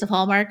 12 days of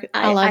Hallmark?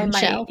 I I love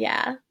might. Michelle.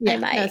 Yeah, I Yeah, no,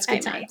 might. it's I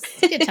good might. times.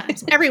 It's good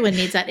times. Everyone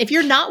needs that. If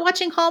you're not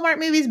watching Hallmark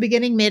movies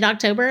beginning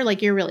mid-October,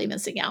 like you're really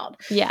missing out.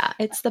 Yeah,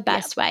 it's the Yeah.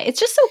 best way. It's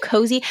just so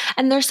cozy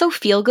and they're so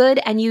feel good.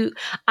 And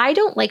I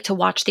don't like to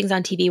watch things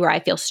on TV where I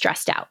feel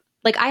stressed out.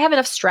 Like I have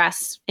enough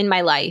stress in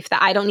my life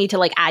that I don't need to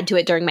like add to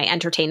it during my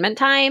entertainment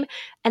time.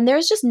 And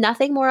there's just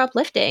nothing more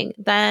uplifting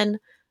than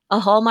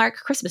a Hallmark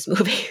Christmas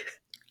movie.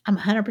 I'm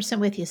 100%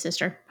 with you,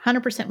 sister.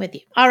 100% with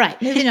you. All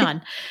right, moving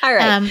on. All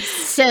right.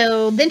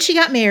 So then she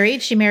got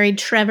married. She married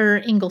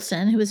Trevor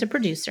Ingleson, who was a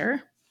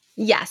producer.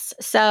 Yes.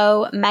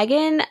 So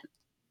Megan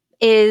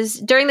is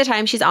during the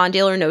time she's on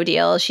Deal or No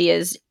Deal, she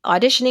is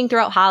auditioning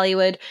throughout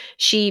Hollywood.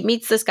 She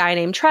meets this guy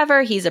named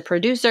Trevor. He's a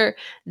producer.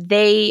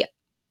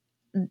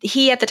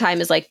 He at the time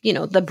is like,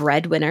 the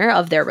breadwinner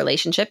of their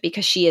relationship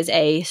because she is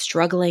a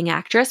struggling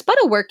actress, but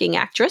a working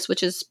actress,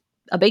 which is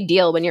a big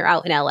deal when you're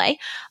out in LA.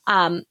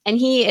 And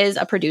he is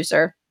a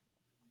producer.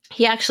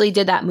 He actually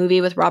did that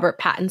movie with Robert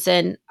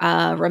Pattinson,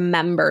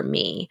 Remember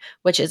Me,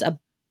 which is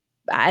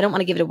I don't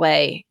want to give it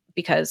away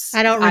because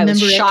I don't I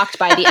was remember it. shocked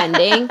by the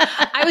ending.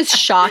 I was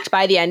shocked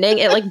by the ending.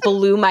 It like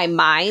blew my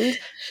mind.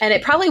 And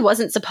it probably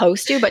wasn't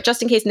supposed to, but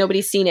just in case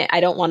nobody's seen it, I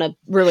don't want to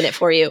ruin it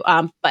for you.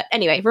 But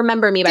anyway,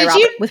 Remember Me by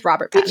with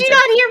Robert Did you Pattinson.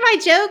 not hear my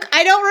joke?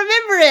 I don't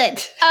remember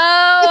it.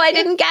 Oh, I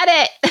didn't get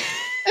it.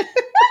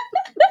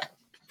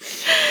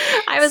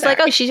 I was Sorry. like,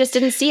 oh, she just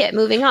didn't see it.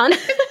 Moving on.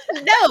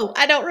 No,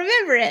 I don't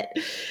remember it.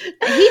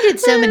 He did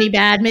so many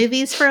bad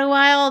movies for a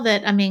while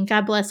that, I mean,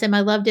 God bless him.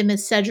 I loved him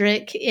as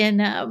Cedric in,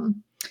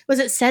 was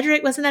it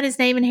Cedric? Wasn't that his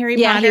name in Harry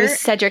Yeah, Potter? he was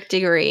Cedric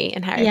Diggory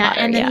in Harry Yeah,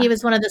 Potter. and then Yeah, he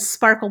was one of the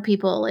sparkle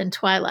people in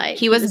Twilight.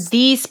 he was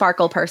the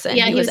sparkle person.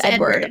 Yeah, he was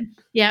Edward.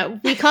 Yeah,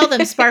 we call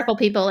them sparkle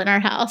people in our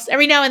house.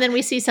 Every now and then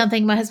we see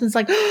something. My husband's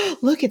like, oh,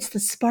 look, it's the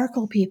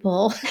sparkle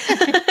people.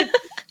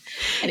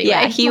 Anyway.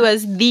 Yeah, he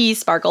was the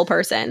sparkle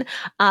person.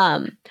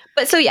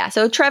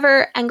 So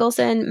Trevor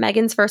Engelson,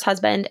 Megan's first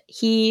husband,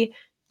 he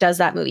does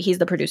that movie. He's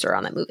the producer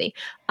on that movie.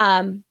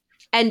 And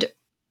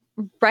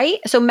right,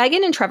 so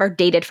Megan and Trevor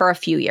dated for a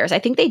few years. I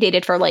think they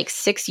dated for like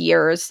 6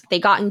 years. They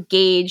got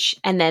engaged,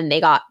 and then they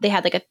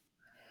had like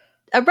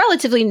a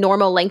relatively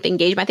normal length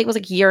engagement. I think it was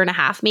like a year and a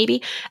half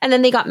maybe. And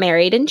then they got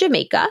married in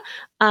Jamaica.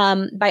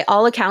 By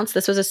all accounts,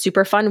 this was a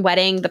super fun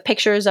wedding. The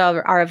pictures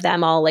are of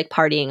them all like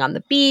partying on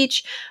the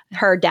beach.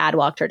 Her dad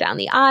walked her down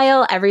the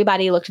aisle.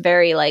 Everybody looked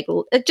very like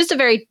just a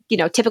very,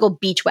 typical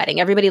beach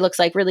wedding. Everybody looks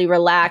like really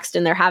relaxed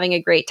and they're having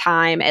a great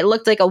time. It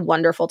looked like a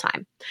wonderful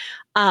time.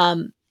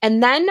 And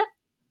then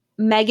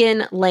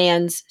Megan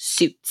lands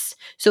Suits.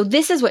 So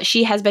this is what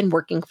she has been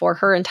working for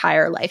her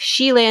entire life.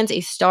 She lands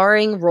a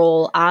starring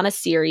role on a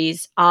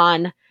series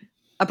on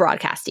a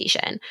broadcast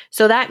station.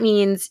 So that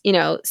means,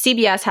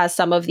 CBS has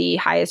some of the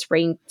highest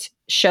ranked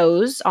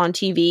shows on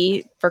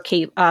TV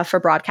for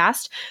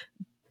broadcast.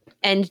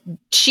 And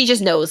she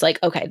just knows like,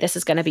 okay, this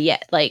is going to be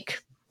it.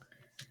 Like,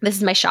 this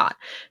is my shot.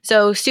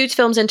 So Suits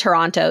films in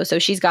Toronto. So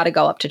she's got to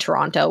go up to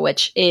Toronto,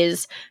 which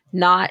is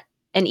not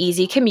an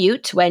easy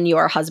commute when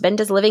your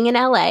husband is living in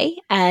LA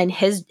and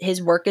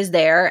his work is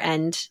there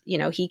and,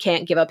 he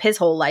can't give up his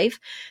whole life.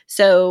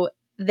 So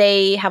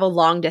they have a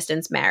long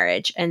distance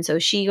marriage. And so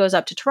she goes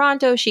up to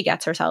Toronto, she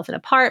gets herself an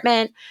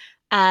apartment,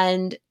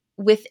 and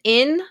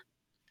within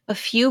a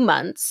few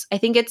months, I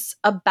think it's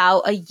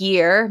about a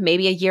year,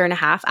 maybe a year and a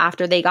half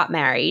after they got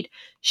married,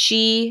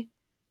 the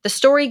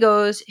story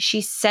goes, she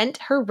sent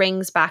her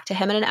rings back to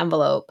him in an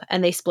envelope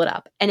and they split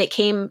up.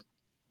 And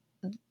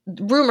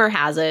rumor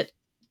has it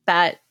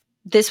that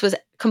this was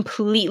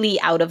completely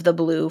out of the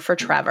blue for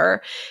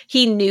Trevor.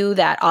 He knew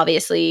that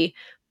obviously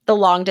the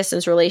long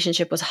distance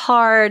relationship was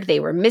hard. They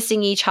were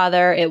missing each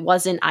other. It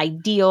wasn't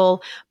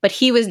ideal, but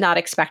he was not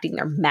expecting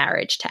their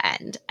marriage to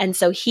end. And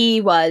so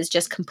he was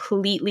just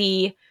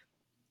completely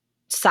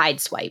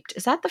sideswiped.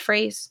 Is that the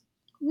phrase?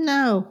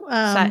 No.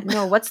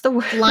 No, what's the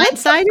word?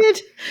 Blindsided?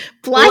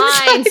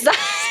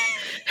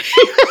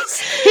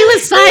 He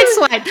was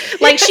sideswiped.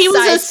 Like she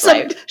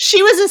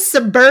was a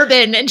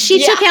suburban and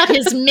she took out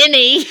his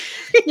mini.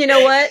 You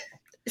know what?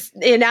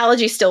 the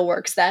analogy still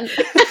works then.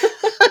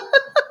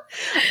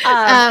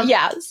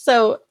 Yeah,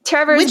 so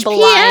Trevor's Which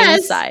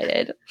P.S.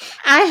 blindsided.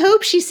 I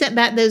hope she sent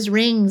back those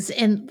rings,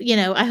 and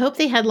I hope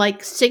they had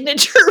like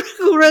signature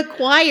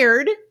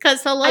required.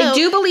 Because I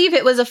do believe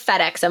it was a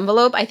FedEx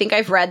envelope. I think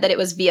I've read that it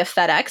was via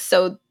FedEx,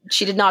 so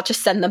she did not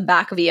just send them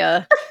back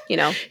via,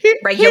 here's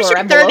regular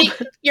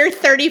envelope. Your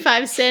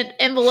 35-cent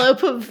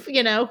envelope of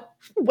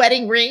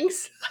wedding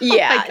rings.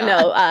 Yeah,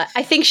 no,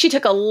 I think she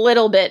took a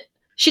little bit.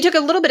 She took a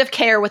little bit of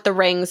care with the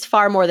rings,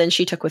 far more than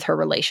she took with her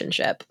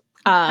relationship,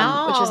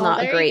 which is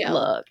not a great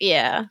look.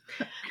 Yeah.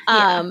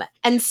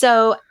 And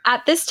so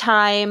at this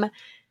time,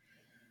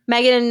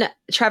 Meghan and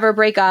Trevor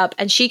break up,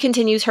 and she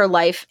continues her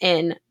life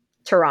in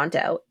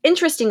Toronto.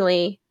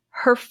 Interestingly,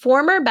 her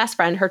former best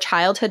friend, her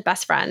childhood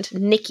best friend,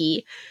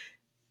 Nikki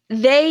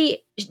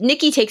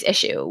takes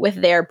issue with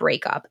their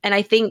breakup. And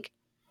I think,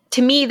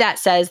 to me, that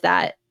says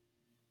that,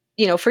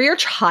 for your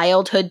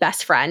childhood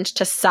best friend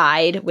to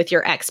side with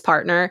your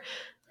ex-partner,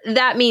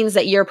 that means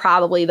that you're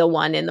probably the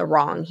one in the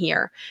wrong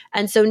here.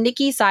 And so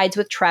Nikki sides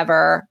with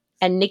Trevor,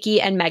 and Nikki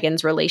and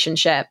Meghan's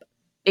relationship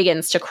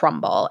begins to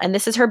crumble. And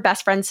this is her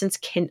best friend since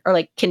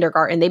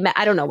kindergarten. They met,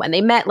 I don't know when, they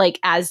met like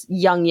as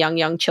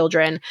young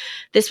children.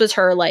 This was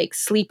her like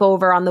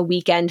sleepover on the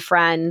weekend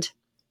friend.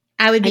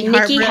 I would be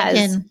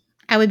heartbroken.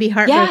 I would be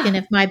heartbroken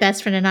if my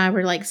best friend and I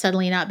were like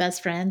suddenly not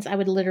best friends. I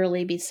would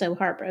literally be so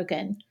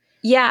heartbroken.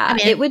 Yeah,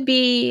 it would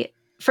be,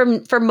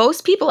 for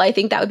most people, I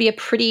think that would be a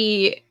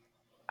pretty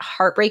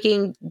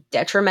heartbreaking,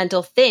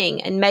 detrimental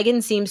thing. And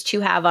Meghan seems to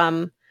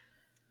have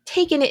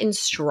taken it in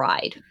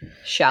stride.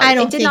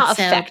 It did not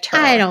affect her.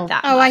 That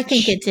much. I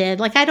think it did.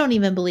 Like, I don't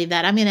even believe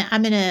that. I'm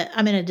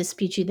gonna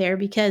dispute you there,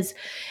 because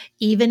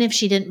even if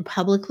she didn't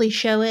publicly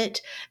show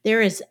it,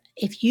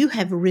 if you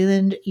have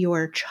ruined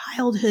your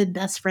childhood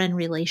best friend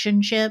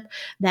relationship,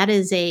 that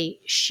is a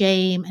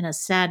shame and a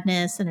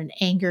sadness and an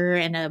anger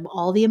and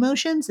all the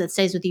emotions that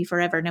stays with you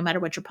forever, no matter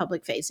what your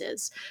public face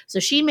is. So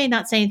she may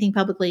not say anything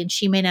publicly, and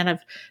she may not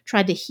have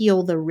tried to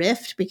heal the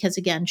rift because,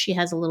 again, she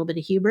has a little bit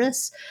of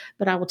hubris.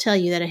 But I will tell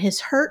you that it has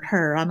hurt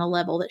her on a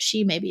level that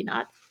she may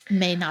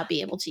not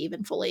be able to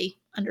even fully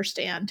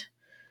understand.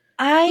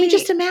 I mean,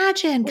 just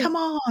imagine. Come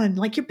on,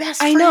 like your best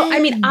friend. I know. I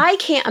mean, I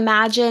can't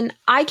imagine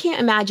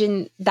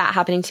that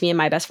happening to me and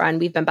my best friend.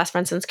 We've been best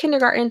friends since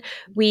kindergarten.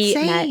 We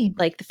met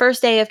like the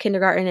first day of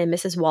kindergarten in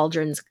Mrs.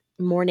 Waldron's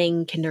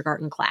morning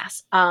kindergarten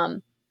class.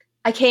 I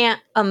can't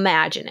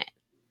imagine it.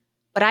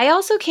 But I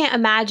also can't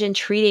imagine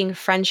treating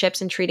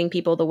friendships and treating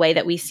people the way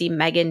that we see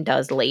Meghan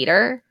does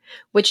later,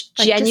 which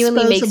like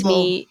genuinely makes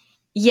me,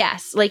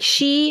 yes, like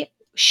she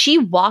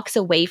walks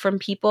away from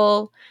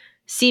people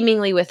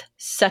seemingly with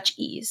such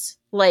ease.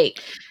 Like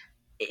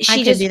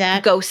she just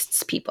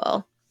ghosts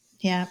people.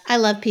 Yeah, I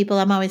love people.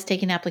 I'm always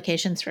taking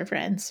applications for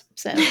friends.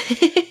 So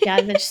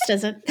yeah, that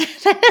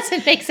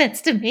doesn't make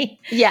sense to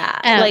me. Yeah,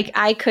 like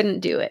I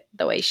couldn't do it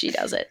the way she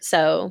does it.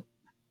 So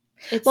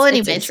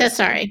anyway, so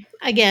sorry.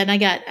 Again, I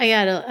got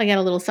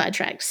a little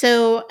sidetracked.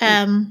 So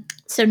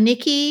so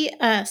Nikki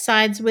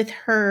sides with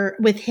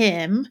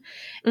him,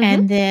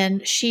 and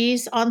then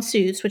she's on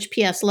Suits, which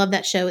P.S. love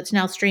that show. It's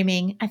now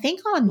streaming, I think,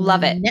 on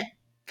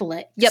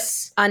Netflix. Yep,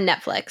 on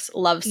Netflix.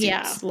 Love Suits.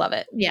 Yeah. Love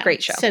it. Yeah,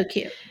 great show. So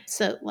cute.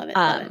 So love it.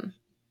 Love it.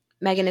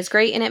 Meghan is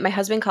great in it. My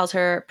husband calls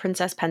her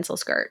Princess Pencil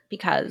Skirt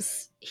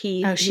because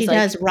she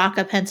does rock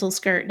a pencil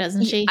skirt,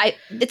 doesn't she?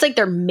 It's like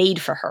they're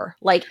made for her.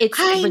 Like it's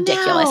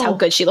ridiculous how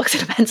good she looks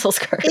in a pencil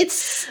skirt.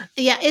 It's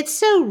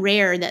so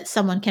rare that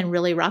someone can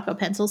really rock a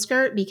pencil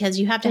skirt because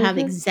you have to have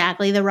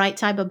exactly the right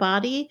type of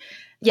body.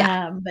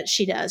 Yeah. But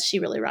she does. She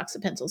really rocks a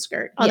pencil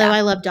skirt. Although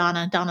I love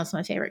Donna. Donna's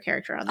my favorite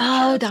character on that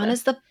show. Oh,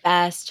 Donna's the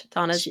best.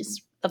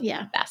 She's the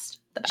best.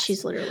 The best.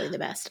 She's literally the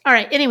best. All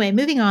right. Anyway,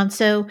 moving on.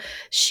 So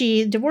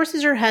she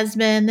divorces her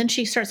husband. Then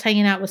she starts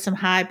hanging out with some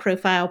high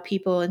profile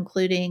people,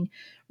 including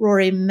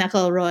Rory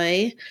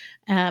McIlroy,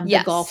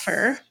 the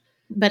golfer.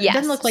 But it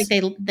doesn't look like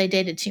they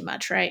dated too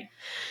much, right?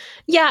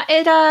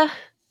 Yeah.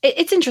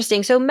 It's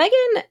interesting. So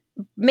Meghan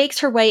makes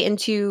her way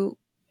into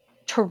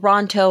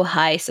Toronto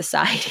high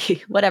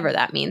society, whatever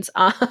that means.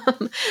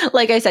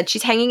 Like I said,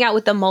 she's hanging out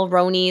with the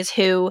Mulroneys,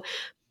 who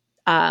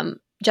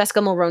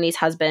Jessica Mulroney's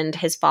husband,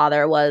 his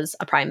father was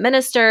a prime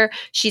minister.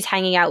 She's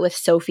hanging out with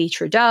Sophie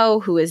Trudeau,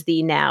 who is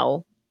the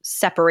now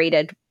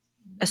separated,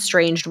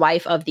 estranged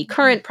wife of the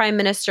current prime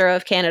minister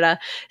of Canada.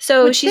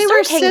 So they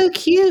were so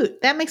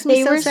cute. That makes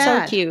me so sad. They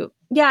were so cute.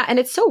 Yeah, and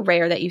it's so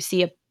rare that you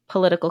see a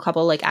political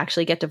couple like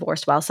actually get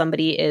divorced while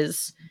somebody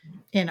is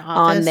in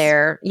office. On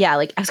their,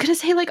 like I was gonna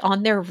say, like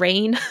on their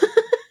reign.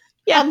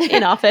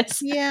 In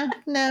office. Yeah,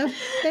 no,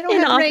 they don't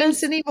have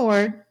reigns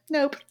anymore.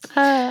 Nope.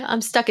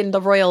 I'm stuck in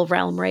the royal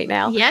realm right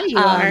now. Yeah, you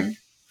are.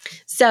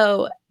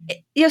 So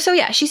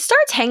she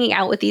starts hanging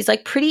out with these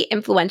like pretty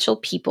influential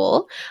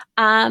people.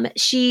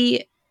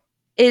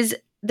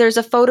 There's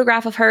a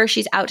photograph of her.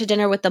 She's out to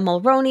dinner with the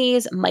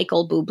Mulroneys,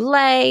 Michael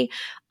Bublé,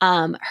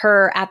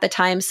 her at the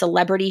time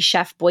celebrity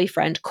chef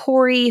boyfriend,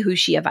 Corey, who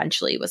she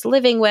eventually was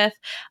living with.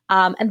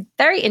 And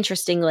very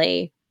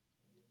interestingly,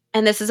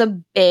 and this is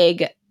a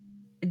big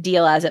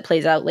deal as it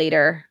plays out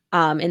later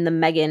in the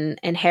Meghan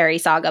and Harry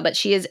saga, but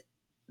she is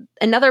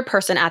another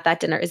person at that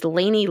dinner is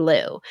Lainey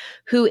Liu,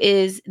 who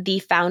is the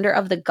founder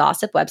of the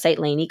gossip website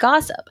Lainey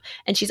Gossip.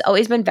 And she's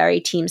always been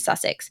very Team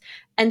Sussex.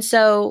 And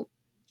so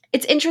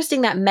it's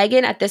interesting that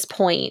Meghan at this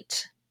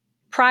point,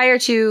 prior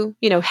to,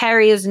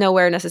 Harry is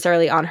nowhere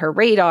necessarily on her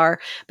radar,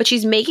 but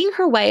she's making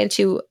her way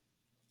into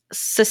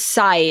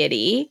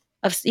society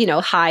of,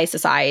 high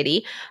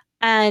society.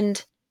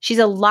 And she's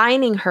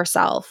aligning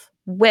herself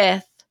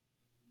with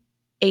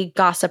a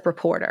gossip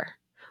reporter,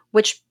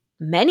 which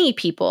many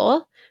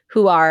people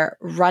who are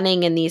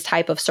running in these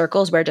type of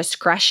circles where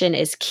discretion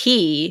is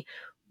key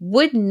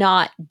would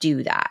not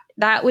do that.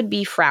 That would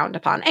be frowned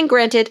upon. And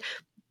granted,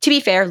 to be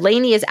fair,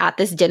 Lainey is at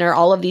this dinner.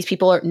 All of these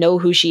people know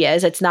who she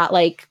is. It's not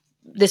like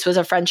this was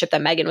a friendship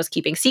that Meghan was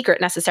keeping secret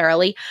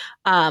necessarily.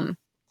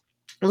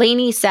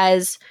 Lainey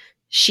says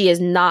she is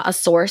not a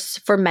source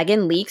for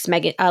Meghan leaks.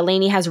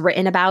 Lainey has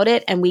written about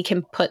it, and we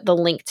can put the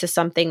link to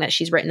something that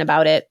she's written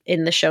about it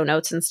in the show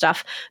notes and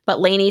stuff.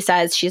 But Lainey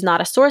says she's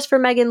not a source for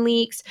Meghan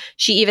leaks.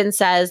 She even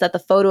says that the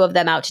photo of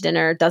them out to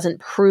dinner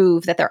doesn't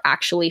prove that they're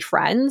actually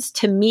friends.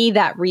 To me,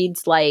 that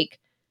reads like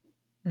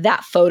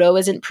that photo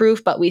isn't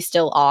proof, but we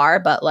still are.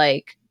 But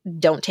like,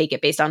 don't take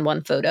it based on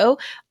one photo.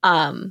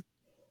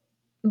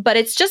 But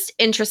it's just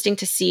interesting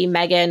to see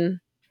Meghan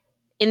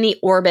in the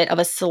orbit of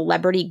a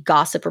celebrity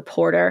gossip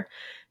reporter,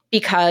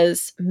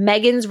 because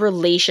Meghan's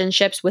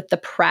relationships with the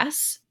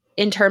press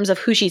in terms of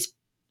who she's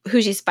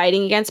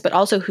fighting against, but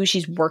also who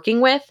she's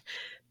working with,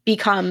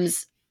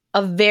 becomes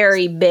a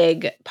very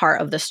big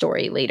part of the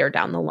story later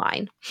down the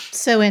line.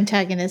 So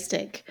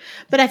antagonistic.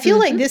 But I feel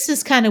like this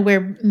is kind of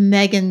where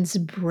Meghan's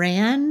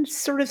brand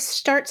sort of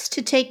starts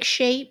to take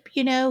shape,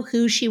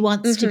 who she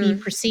wants to be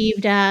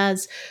perceived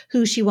as,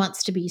 who she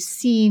wants to be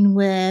seen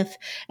with.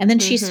 And then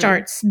she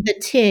starts the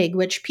TIG,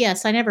 which,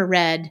 P.S., I never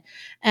read,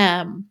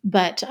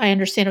 but I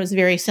understand it was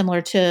very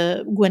similar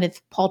to Gwyneth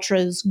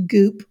Paltrow's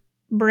Goop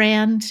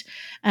brand,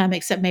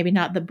 except maybe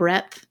not the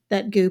breadth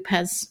that Goop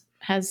has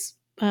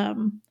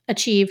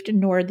achieved,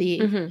 nor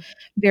the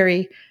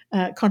very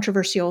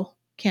controversial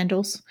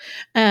candles.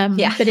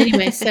 But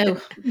anyway,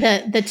 so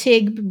the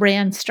TIG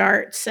brand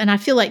starts, and I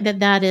feel like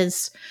that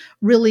is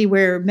really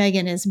where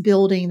Meghan is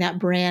building that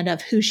brand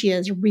of who she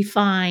is: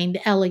 refined,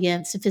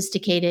 elegant,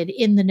 sophisticated,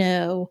 in the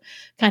know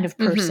kind of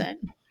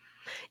person.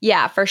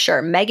 Yeah, for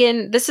sure.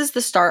 Meghan, this is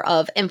the start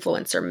of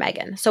influencer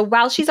Meghan. So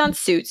while she's on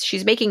Suits,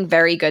 she's making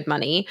very good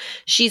money.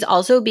 She's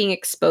also being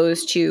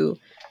exposed to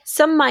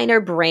some minor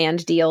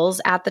brand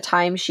deals. At the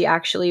time, she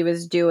actually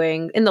was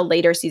doing, in the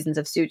later seasons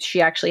of Suits,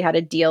 she actually had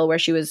a deal where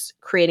she was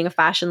creating a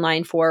fashion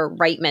line for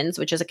Reitman's,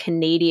 which is a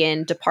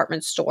Canadian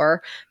department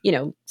store,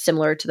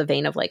 similar to the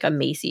vein of like a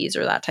Macy's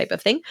or that type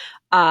of thing.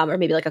 Or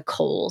maybe like a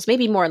Kohl's,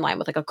 maybe more in line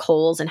with like a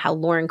Kohl's and how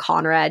Lauren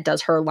Conrad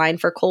does her line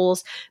for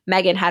Kohl's.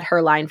 Meghan had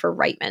her line for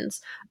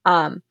Reitman's.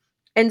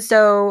 And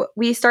so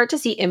we start to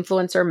see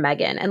influencer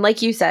Meghan. And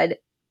like you said,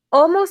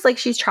 almost like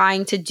she's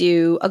trying to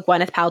do a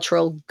Gwyneth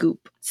Paltrow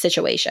Goop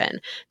situation.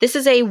 This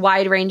is a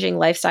wide-ranging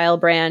lifestyle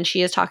brand.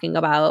 She is talking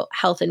about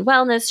health and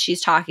wellness.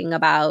 She's talking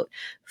about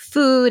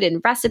food and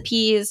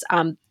recipes.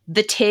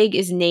 The TIG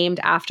is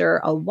named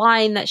after a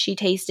wine that she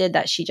tasted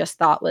that she just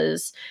thought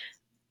was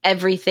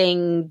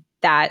everything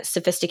that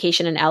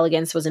sophistication and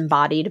elegance was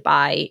embodied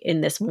by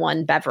in this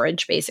one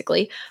beverage,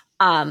 basically.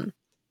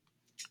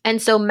 And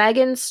so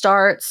Meghan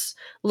starts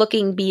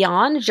looking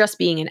beyond just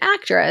being an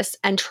actress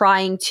and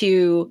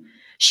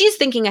she's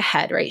thinking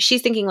ahead, right?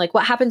 She's thinking like,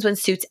 what happens when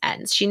Suits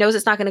ends? She knows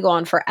it's not going to go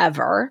on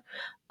forever.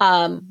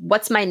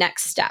 What's my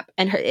next step?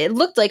 And it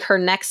looked like her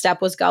next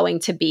step was going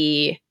to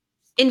be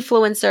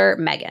influencer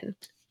Meghan.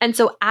 And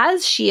so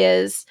as she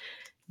is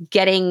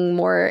getting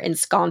more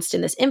ensconced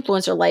in this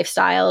influencer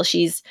lifestyle,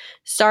 she's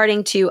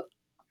starting to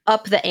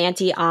up the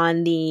ante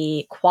on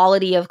the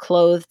quality of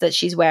clothes that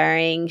she's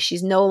wearing.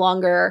 She's no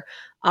longer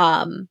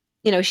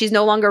she's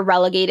no longer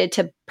relegated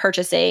to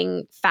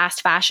purchasing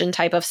fast fashion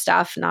type of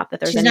stuff. Not that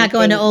there's she's not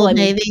going to Old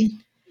Navy.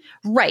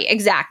 Right,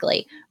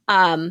 exactly.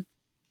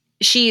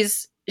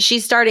 She's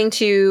starting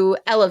to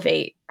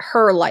elevate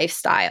her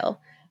lifestyle.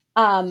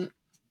 And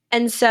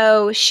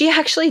so she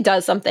actually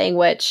does something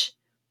which,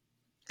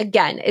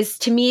 again, is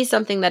to me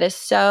something that is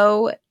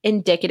so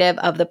indicative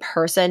of the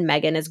person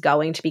Meghan is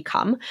going to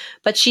become.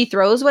 But she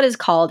throws what is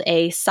called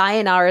a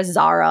Sayonara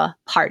Zara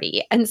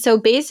party. And so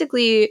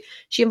basically,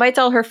 she invites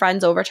all her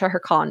friends over to her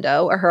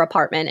condo or her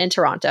apartment in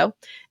Toronto.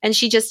 And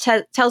she just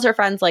tells her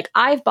friends, like,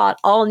 I've bought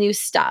all new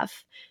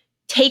stuff.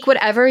 Take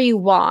whatever you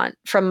want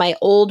from my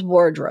old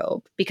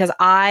wardrobe because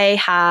I'm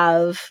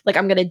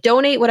going to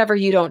donate whatever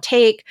you don't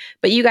take,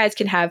 but you guys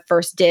can have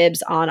first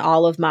dibs on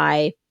all of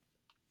my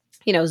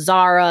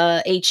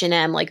Zara,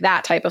 H&M, like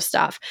that type of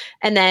stuff.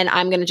 And then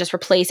I'm going to just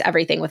replace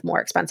everything with more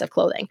expensive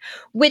clothing,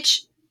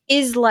 which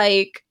is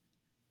like,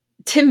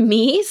 to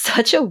me,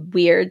 such a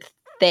weird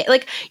thing.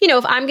 Like,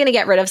 if I'm going to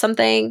get rid of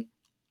something,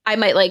 I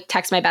might like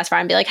text my best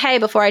friend and be like, hey,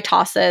 before I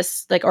toss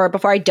this, like, or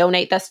before I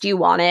donate this, do you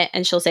want it?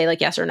 And she'll say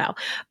like yes or no.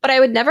 But I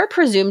would never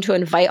presume to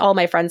invite all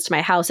my friends to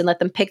my house and let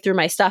them pick through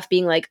my stuff,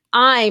 being like,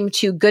 I'm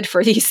too good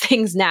for these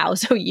things now,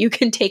 so you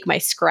can take my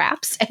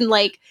scraps. And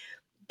like,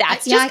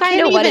 that's Yeah, just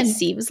kind of what it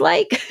seems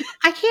like.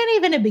 I can't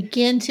even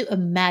begin to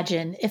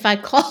imagine if I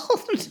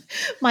called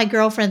my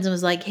girlfriends and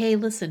was like, "Hey,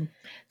 listen,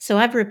 so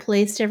I've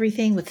replaced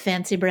everything with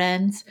fancy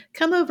brands.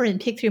 Come over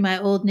and pick through my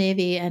Old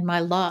Navy and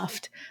my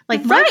Loft."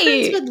 Like my friends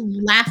Right.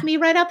 would laugh me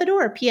right out the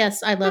door.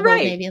 P.S. I love Old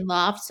Right. Navy and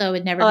Loft, so I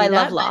would never Oh, I do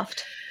love that.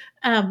 Loft.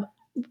 Um,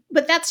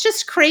 but that's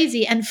just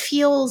crazy and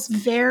feels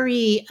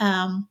very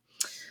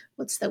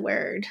what's the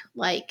word,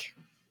 like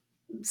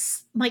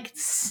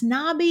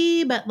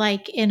snobby, but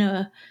like in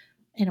a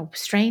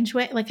strange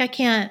way. Like I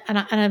can't,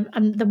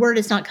 the word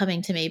is not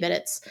coming to me,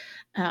 but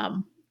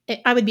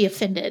I would be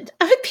offended.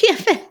 I would be Yeah.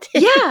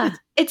 offended.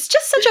 It's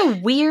just such a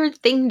weird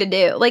thing to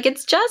do. Like,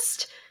 it's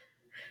just,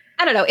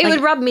 I don't know. It would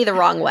Like, rub me the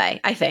wrong way,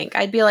 I think.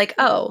 I'd be like,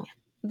 oh,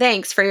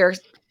 thanks for your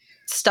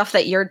stuff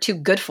that you're too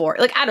good for.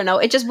 Like, I don't know.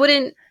 It just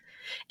wouldn't,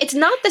 it's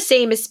not the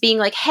same as being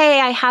like, hey,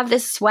 I have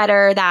this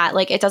sweater that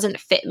like it doesn't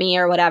fit me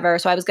or whatever.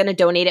 So I was going to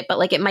donate it, but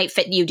like it might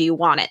fit you. Do you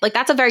want it? Like,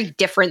 that's a very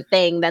different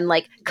thing than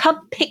like,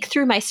 come pick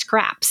through my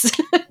scraps.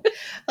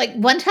 like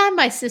one time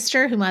my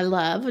sister, whom I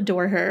love,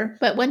 adore her,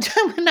 but one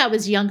time when I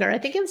was younger, I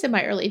think it was in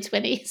my early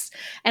 20s,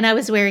 and I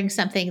was wearing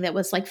something that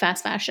was like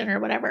fast fashion or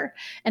whatever.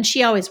 And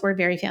she always wore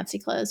very fancy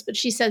clothes, but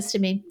she says to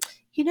me,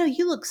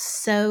 you look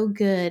so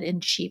good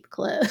in cheap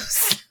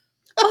clothes.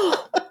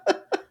 Oh,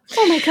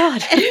 oh my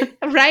God.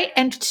 Right,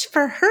 and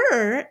for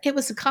her it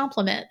was a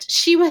compliment.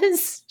 She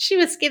was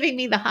giving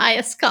me the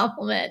highest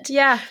compliment.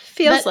 Yeah.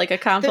 Feels but like a the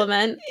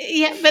compliment.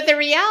 but the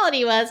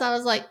reality was I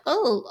was like,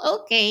 oh,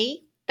 okay,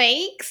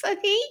 thanks, I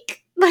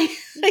think. Like,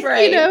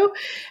 Right.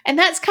 and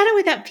that's kind of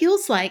what that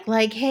feels like,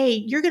 hey,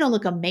 you're gonna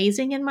look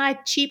amazing in my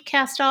cheap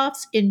cast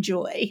offs,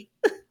 enjoy.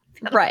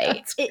 Right.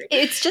 That's great.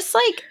 It's just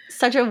like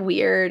such a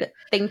weird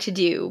thing to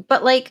do.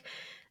 But like,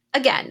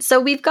 again,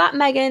 so we've got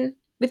Megan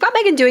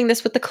doing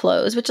this with the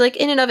clothes, which like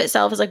in and of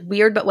itself is like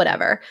weird, but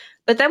whatever.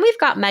 But then we've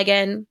got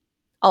Megan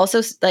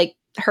also like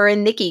her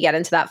and Nikki get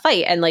into that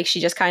fight. And like, she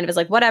just kind of is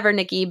like, whatever,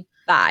 Nikki,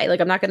 bye. Like,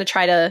 I'm not going to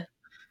try to,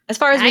 as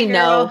far as Bye, we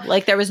know, girl.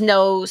 like there was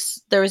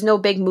no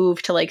big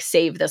move to like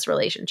save this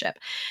relationship.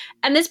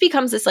 And this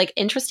becomes this like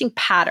interesting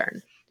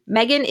pattern.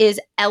 Megan is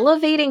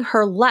elevating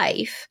her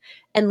life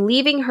and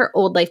leaving her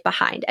old life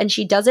behind. And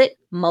she does it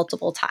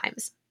multiple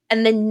times.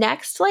 And the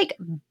next like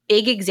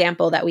big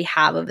example that we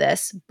have of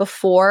this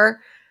before,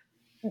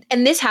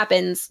 and this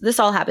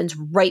all happens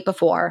right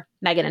before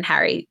Meghan and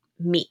Harry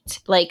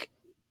meet. Like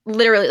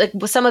literally, like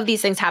some of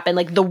these things happen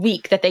like the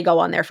week that they go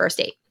on their first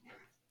date.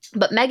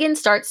 But Meghan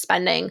starts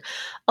spending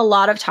a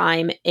lot of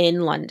time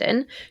in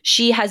London.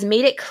 She has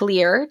made it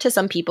clear to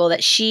some people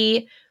that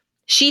she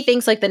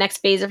thinks like the next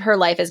phase of her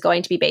life is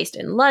going to be based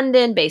in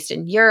London, based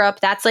in Europe.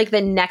 That's like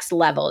the next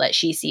level that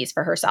she sees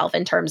for herself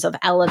in terms of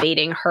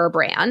elevating her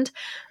brand.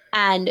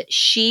 And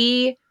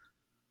she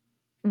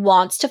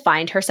wants to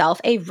find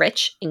herself a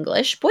rich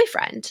English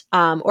boyfriend,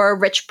 or a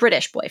rich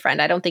British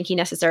boyfriend. I don't think he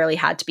necessarily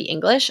had to be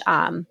English.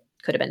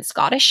 Could have been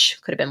Scottish,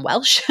 could have been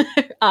Welsh.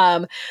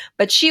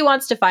 But she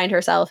wants to find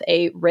herself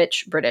a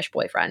rich British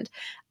boyfriend.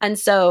 And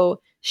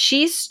so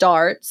she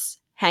starts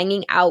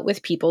hanging out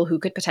with people who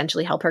could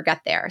potentially help her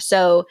get there.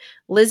 So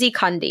Lizzie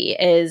Cundy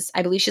is,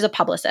 I believe she's a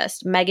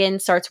publicist. Megan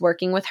starts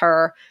working with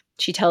her.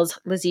 She tells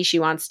Lizzie she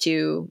wants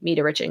to meet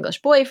a rich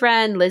English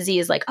boyfriend. Lizzie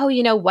is like, oh,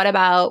 what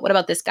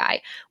about this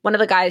guy? One of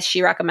the guys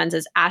she recommends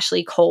is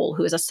Ashley Cole,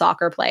 who is a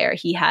soccer player.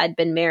 He had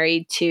been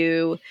married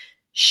to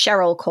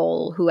Cheryl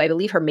Cole, who I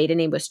believe her maiden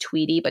name was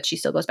Tweety, but she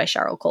still goes by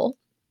Cheryl Cole.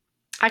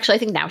 Actually, I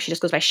think now she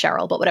just goes by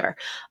Cheryl, but whatever.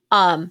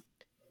 And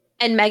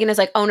Megan is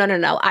like, oh,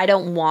 no, I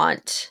don't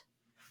want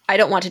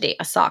to date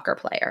a soccer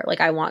player.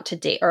 Like, I want to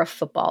date, or a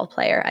football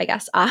player, I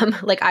guess.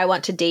 Like, I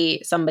want to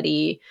date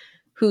somebody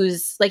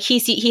who's like,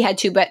 he had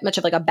too much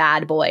of like a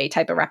bad boy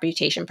type of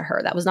reputation for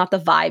her. That was not the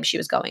vibe she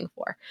was going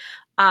for.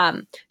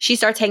 She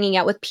starts hanging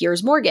out with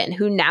Piers Morgan,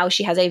 who now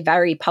she has a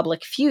very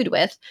public feud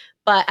with.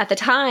 But at the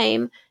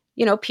time,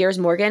 Piers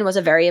Morgan was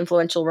a very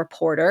influential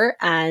reporter,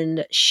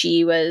 and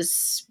she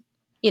was,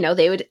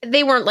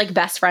 they weren't like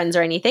best friends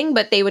or anything,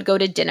 but they would go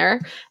to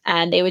dinner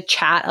and they would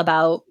chat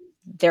about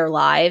their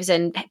lives.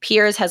 And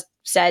Piers has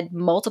said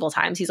multiple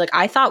times, he's like,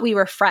 I thought we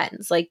were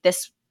friends. Like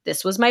this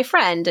was my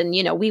friend. And,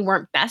 we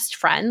weren't best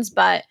friends,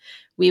 but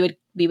we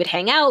would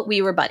hang out.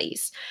 We were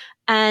buddies.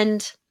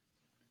 And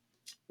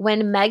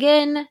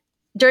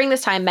during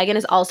this time, Megan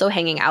is also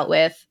hanging out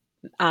with,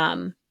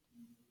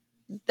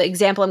 the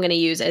example I'm going to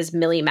use is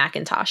Millie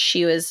McIntosh.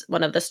 She was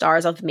one of the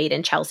stars of Made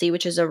in Chelsea,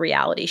 which is a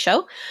reality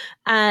show.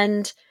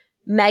 And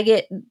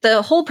Megan,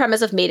 the whole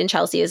premise of Made in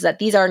Chelsea is that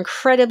these are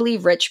incredibly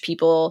rich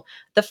people.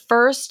 The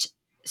first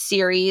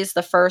series,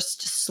 the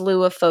first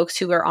slew of folks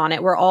who were on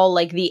it were all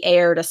like the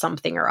heir to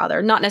something or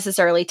other, not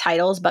necessarily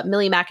titles, but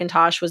Millie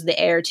McIntosh was the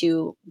heir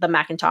to the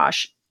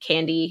Macintosh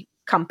candy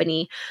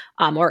company,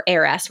 or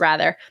heiress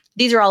rather.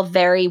 These are all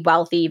very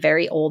wealthy,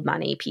 very old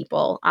money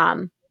people.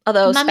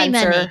 Although Mummy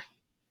Spencer, money.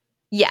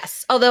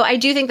 yes. Although I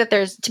do think that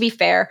there's, to be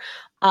fair,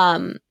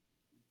 um,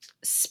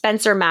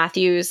 Spencer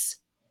Matthews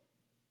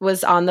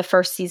was on the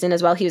first season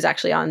as well. He was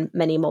actually on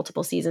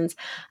multiple seasons.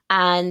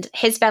 And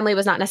his family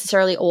was not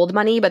necessarily old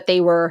money, but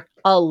they were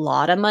a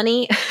lot of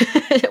money.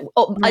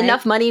 Right.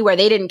 Enough money where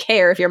they didn't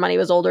care if your money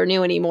was old or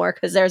new anymore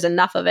because there's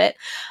enough of it.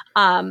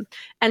 And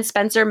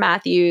Spencer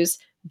Matthews'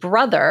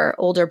 brother,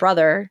 older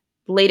brother,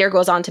 later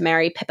goes on to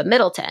marry Pippa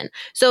Middleton.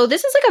 So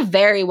this is like a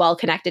very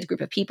well-connected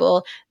group of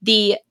people.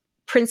 The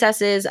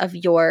princesses of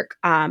York,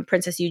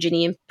 Princess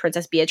Eugenie and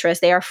Princess Beatrice,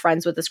 they are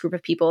friends with this group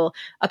of people.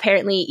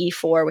 Apparently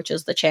E4, which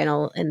is the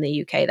channel in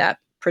the UK that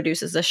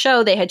produces the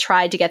show, they had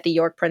tried to get the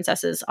York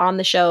princesses on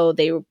the show.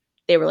 They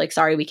were like,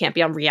 sorry, we can't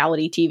be on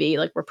reality TV,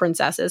 like we're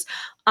princesses.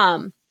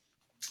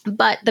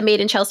 But the Made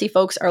in Chelsea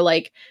folks are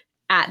like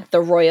at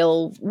the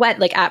royal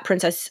like at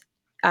Princess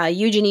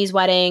Eugenie's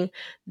wedding.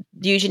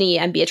 Eugenie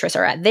and Beatrice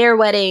are at their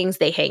weddings.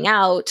 They hang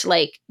out.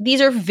 Like,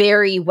 these are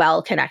very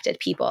well connected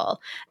people.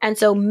 And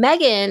so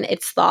Meghan,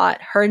 it's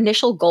thought her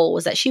initial goal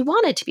was that she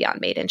wanted to be on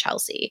Made in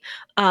Chelsea.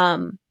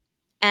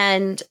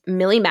 And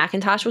Millie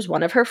McIntosh was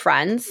one of her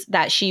friends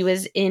that she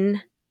was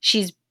in.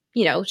 She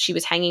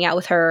was hanging out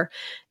with her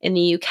in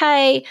the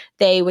UK.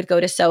 They would go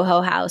to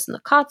Soho House in the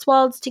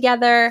Cotswolds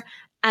together.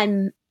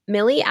 And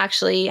Millie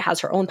actually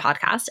has her own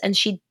podcast. And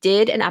she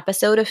did an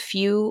episode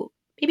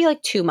maybe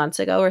like 2 months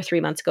ago or 3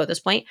 months ago at this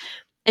point.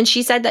 And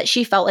she said that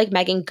she felt like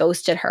Meghan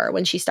ghosted her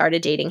when she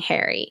started dating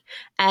Harry.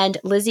 And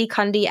Lizzie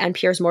Cundy and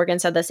Piers Morgan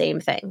said the same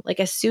thing. Like,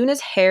 as soon as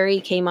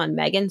Harry came on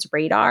Meghan's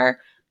radar,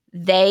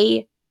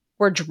 they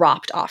were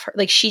dropped off her.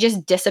 Like, she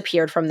just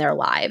disappeared from their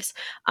lives.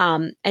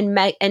 And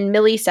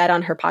Millie said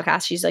on her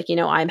podcast, she's like,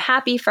 I'm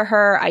happy for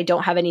her. I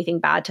don't have anything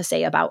bad to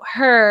say about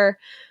her,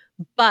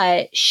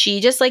 but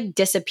she just like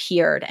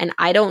disappeared, and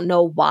I don't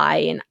know why.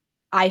 And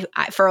I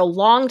for a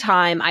long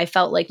time I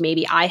felt like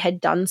maybe I had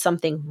done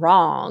something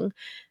wrong,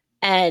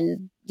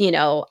 and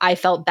I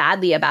felt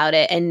badly about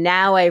it. And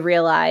now I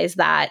realize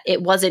that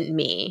it wasn't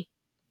me,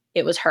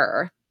 it was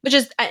her. Which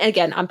is,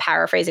 again, I'm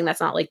paraphrasing. That's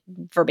not like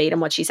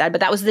verbatim what she said,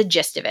 but that was the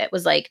gist of it.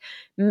 Was like,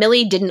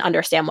 Millie didn't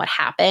understand what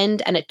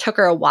happened, and it took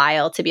her a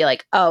while to be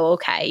like, oh,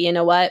 okay, you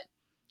know what?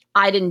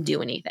 I didn't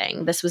do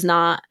anything. This was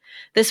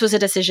a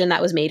decision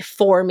that was made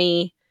for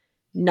me,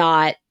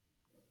 not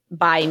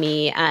by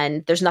me.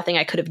 And there's nothing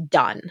I could have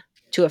done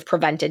to have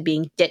prevented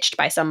being ditched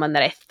by someone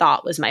that I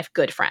thought was my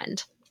good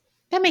friend.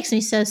 That makes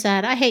me so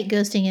sad. I hate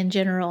ghosting in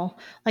general.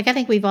 Like, I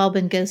think we've all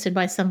been ghosted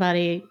by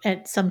somebody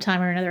at some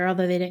time or another,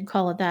 although they didn't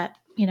call it that,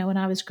 when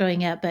I was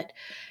growing up. But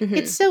it's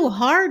Mm-hmm. so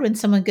hard when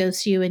someone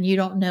ghosts you and you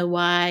don't know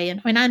why.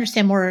 And I mean, I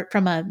understand more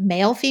from a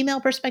male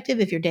female perspective.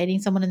 If you're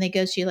dating someone and they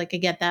ghost you, like, I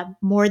get that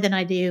more than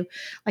I do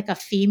like a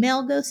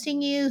female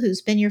ghosting you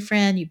who's been your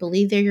friend, you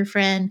believe they're your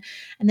friend,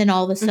 and then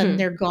all of a sudden Mm-hmm.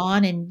 they're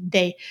gone and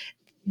they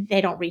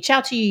don't reach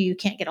out to you, you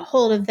can't get a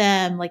hold of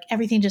them, like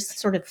everything just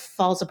sort of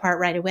falls apart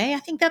right away. I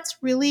think that's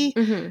really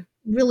Mm-hmm.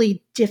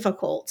 really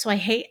difficult. So I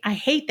hate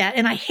that.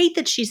 And I hate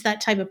that she's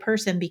that type of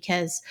person,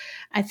 because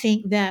I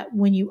think that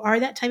when you are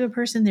that type of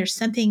person, there's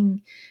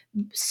something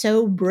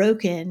so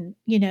broken,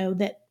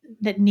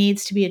 that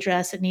needs to be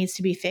addressed, that needs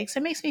to be fixed.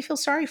 It makes me feel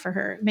sorry for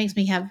her. It makes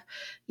me have,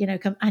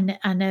 I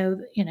know,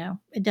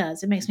 it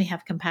does. It makes me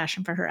have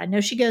compassion for her. I know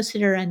she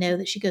ghosted her. I know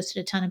that she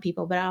ghosted a ton of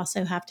people, but I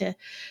also have to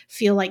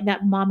feel like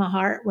that mama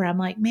heart where I'm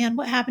like, man,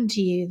 what happened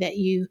to you that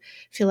you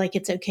feel like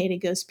it's okay to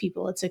ghost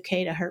people? It's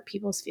okay to hurt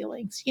people's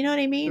feelings. You know what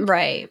I mean?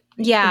 Right.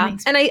 It Yeah.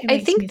 makes And it I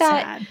makes think me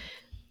that sad.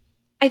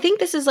 I think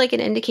this is like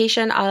an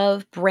indication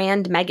of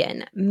brand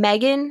Meghan.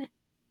 Meghan,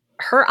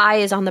 her eye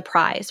is on the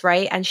prize,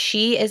 right? And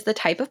she is the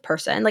type of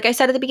person, like I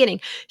said at the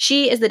beginning,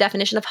 she is the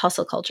definition of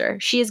hustle culture.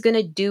 She is going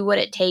to do what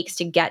it takes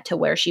to get to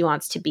where she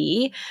wants to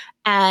be.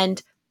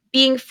 And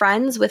being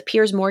friends with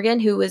Piers Morgan,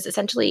 who is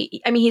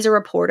essentially, I mean, he's a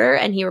reporter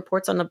and he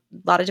reports on a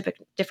lot of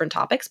different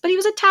topics, but he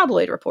was a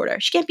tabloid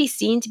reporter. She can't be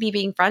seen to be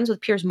being friends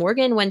with Piers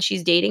Morgan when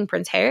she's dating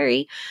Prince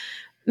Harry.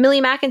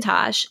 Millie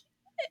McIntosh,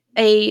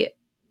 a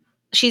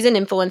she's an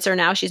influencer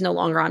now. She's no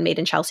longer on Made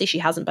in Chelsea. She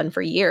hasn't been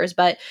for years,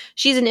 but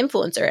she's an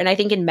influencer. And I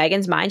think in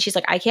Meghan's mind, she's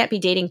like, I can't be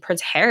dating Prince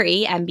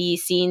Harry and be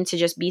seen to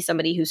just be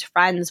somebody who's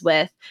friends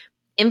with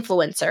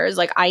influencers.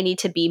 Like, I need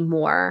to be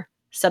more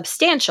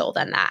substantial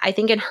than that. I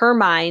think in her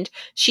mind,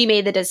 she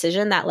made the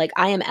decision that, like,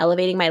 I am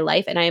elevating my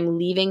life and I am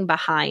leaving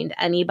behind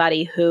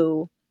anybody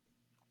who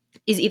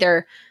is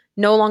either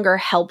no longer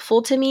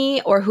helpful to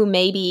me or who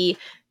may be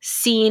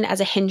seen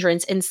as a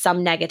hindrance in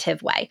some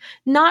negative way,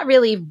 not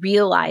really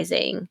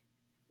realizing.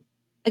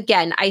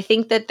 Again, I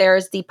think that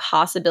there's the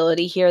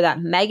possibility here that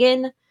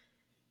Meghan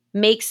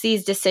makes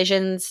these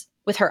decisions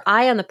with her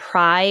eye on the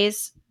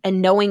prize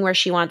and knowing where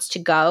she wants to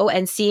go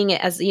and seeing it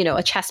as,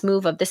 a chess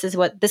move of this is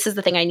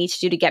the thing I need to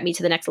do to get me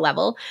to the next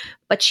level.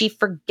 But she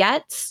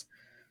forgets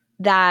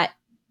that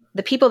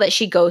the people that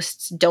she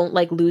ghosts don't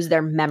like lose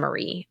their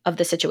memory of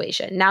the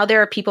situation. Now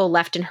there are people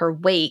left in her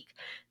wake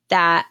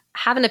that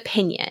have an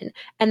opinion,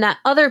 and that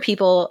other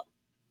people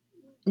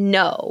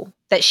know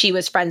that she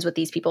was friends with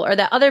these people, or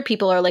that other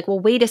people are like, well,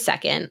 wait a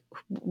second,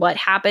 what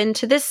happened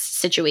to this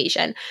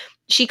situation?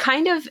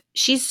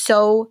 She's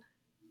so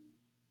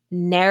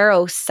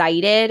narrow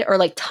sighted or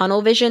like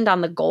tunnel visioned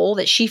on the goal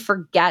that she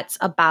forgets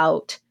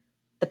about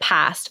the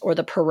past or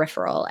the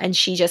peripheral. And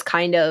she just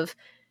kind of,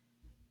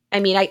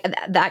 I mean,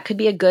 that could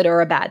be a good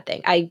or a bad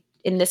thing.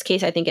 In this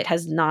case, I think it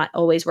has not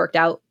always worked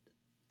out.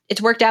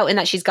 It's worked out in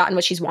that she's gotten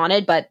what she's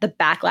wanted, but the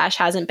backlash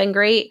hasn't been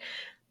great.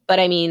 But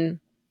I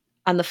mean,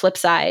 on the flip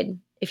side,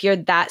 if you're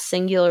that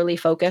singularly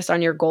focused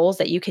on your goals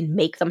that you can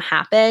make them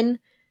happen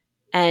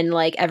and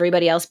like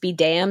everybody else be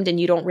damned and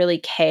you don't really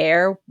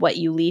care what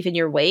you leave in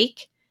your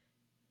wake,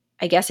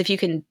 I guess if you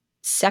can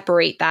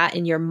separate that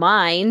in your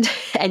mind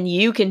and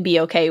you can be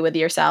okay with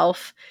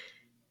yourself,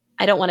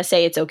 I don't want to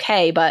say it's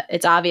okay, but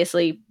it's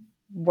obviously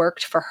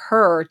worked for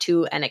her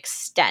to an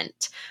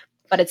extent.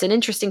 But it's an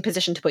interesting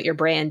position to put your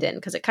brand in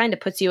because it kind of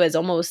puts you as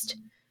almost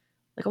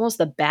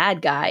the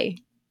bad guy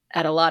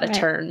at a lot of Right.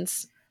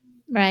 turns.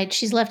 Right.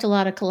 She's left a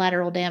lot of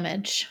collateral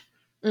damage.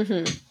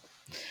 Mm-hmm.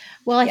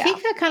 Well, I Yeah.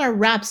 think that kind of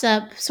wraps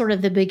up sort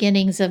of the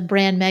beginnings of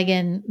brand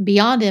Meghan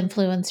beyond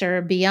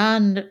influencer,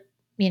 beyond,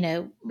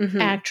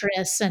 Mm-hmm.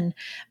 actress, and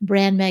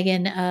brand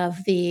Meghan of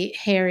the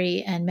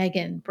Harry and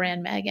Meghan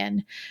brand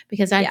Meghan.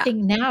 Because I think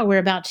now we're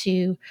about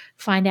to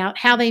find out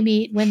how they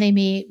meet, when they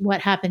meet,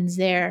 what happens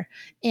there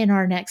in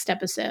our next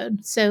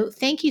episode. So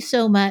thank you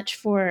so much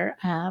for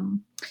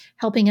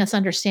helping us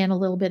understand a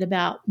little bit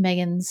about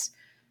Meghan's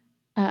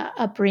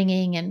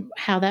upbringing and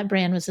how that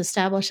brand was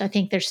established. I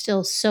think there's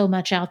still so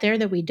much out there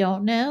that we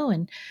don't know,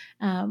 and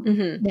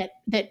Mm-hmm.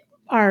 that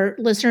our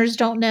listeners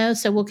don't know.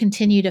 So we'll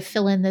continue to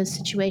fill in those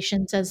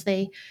situations as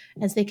they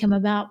come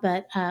about.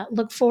 But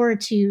look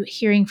forward to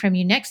hearing from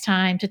you next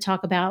time to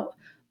talk about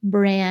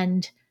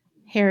brand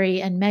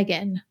Harry and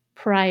Meghan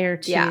prior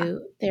Yeah.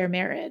 to their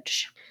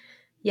marriage.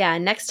 Yeah.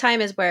 Next time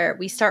is where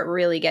we start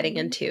really getting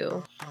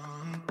into,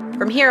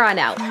 from here on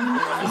out,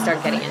 we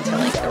start getting into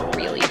like the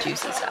really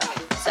juicy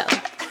stuff. So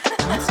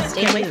Awesome.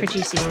 Can't wait for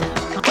juicy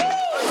stuff.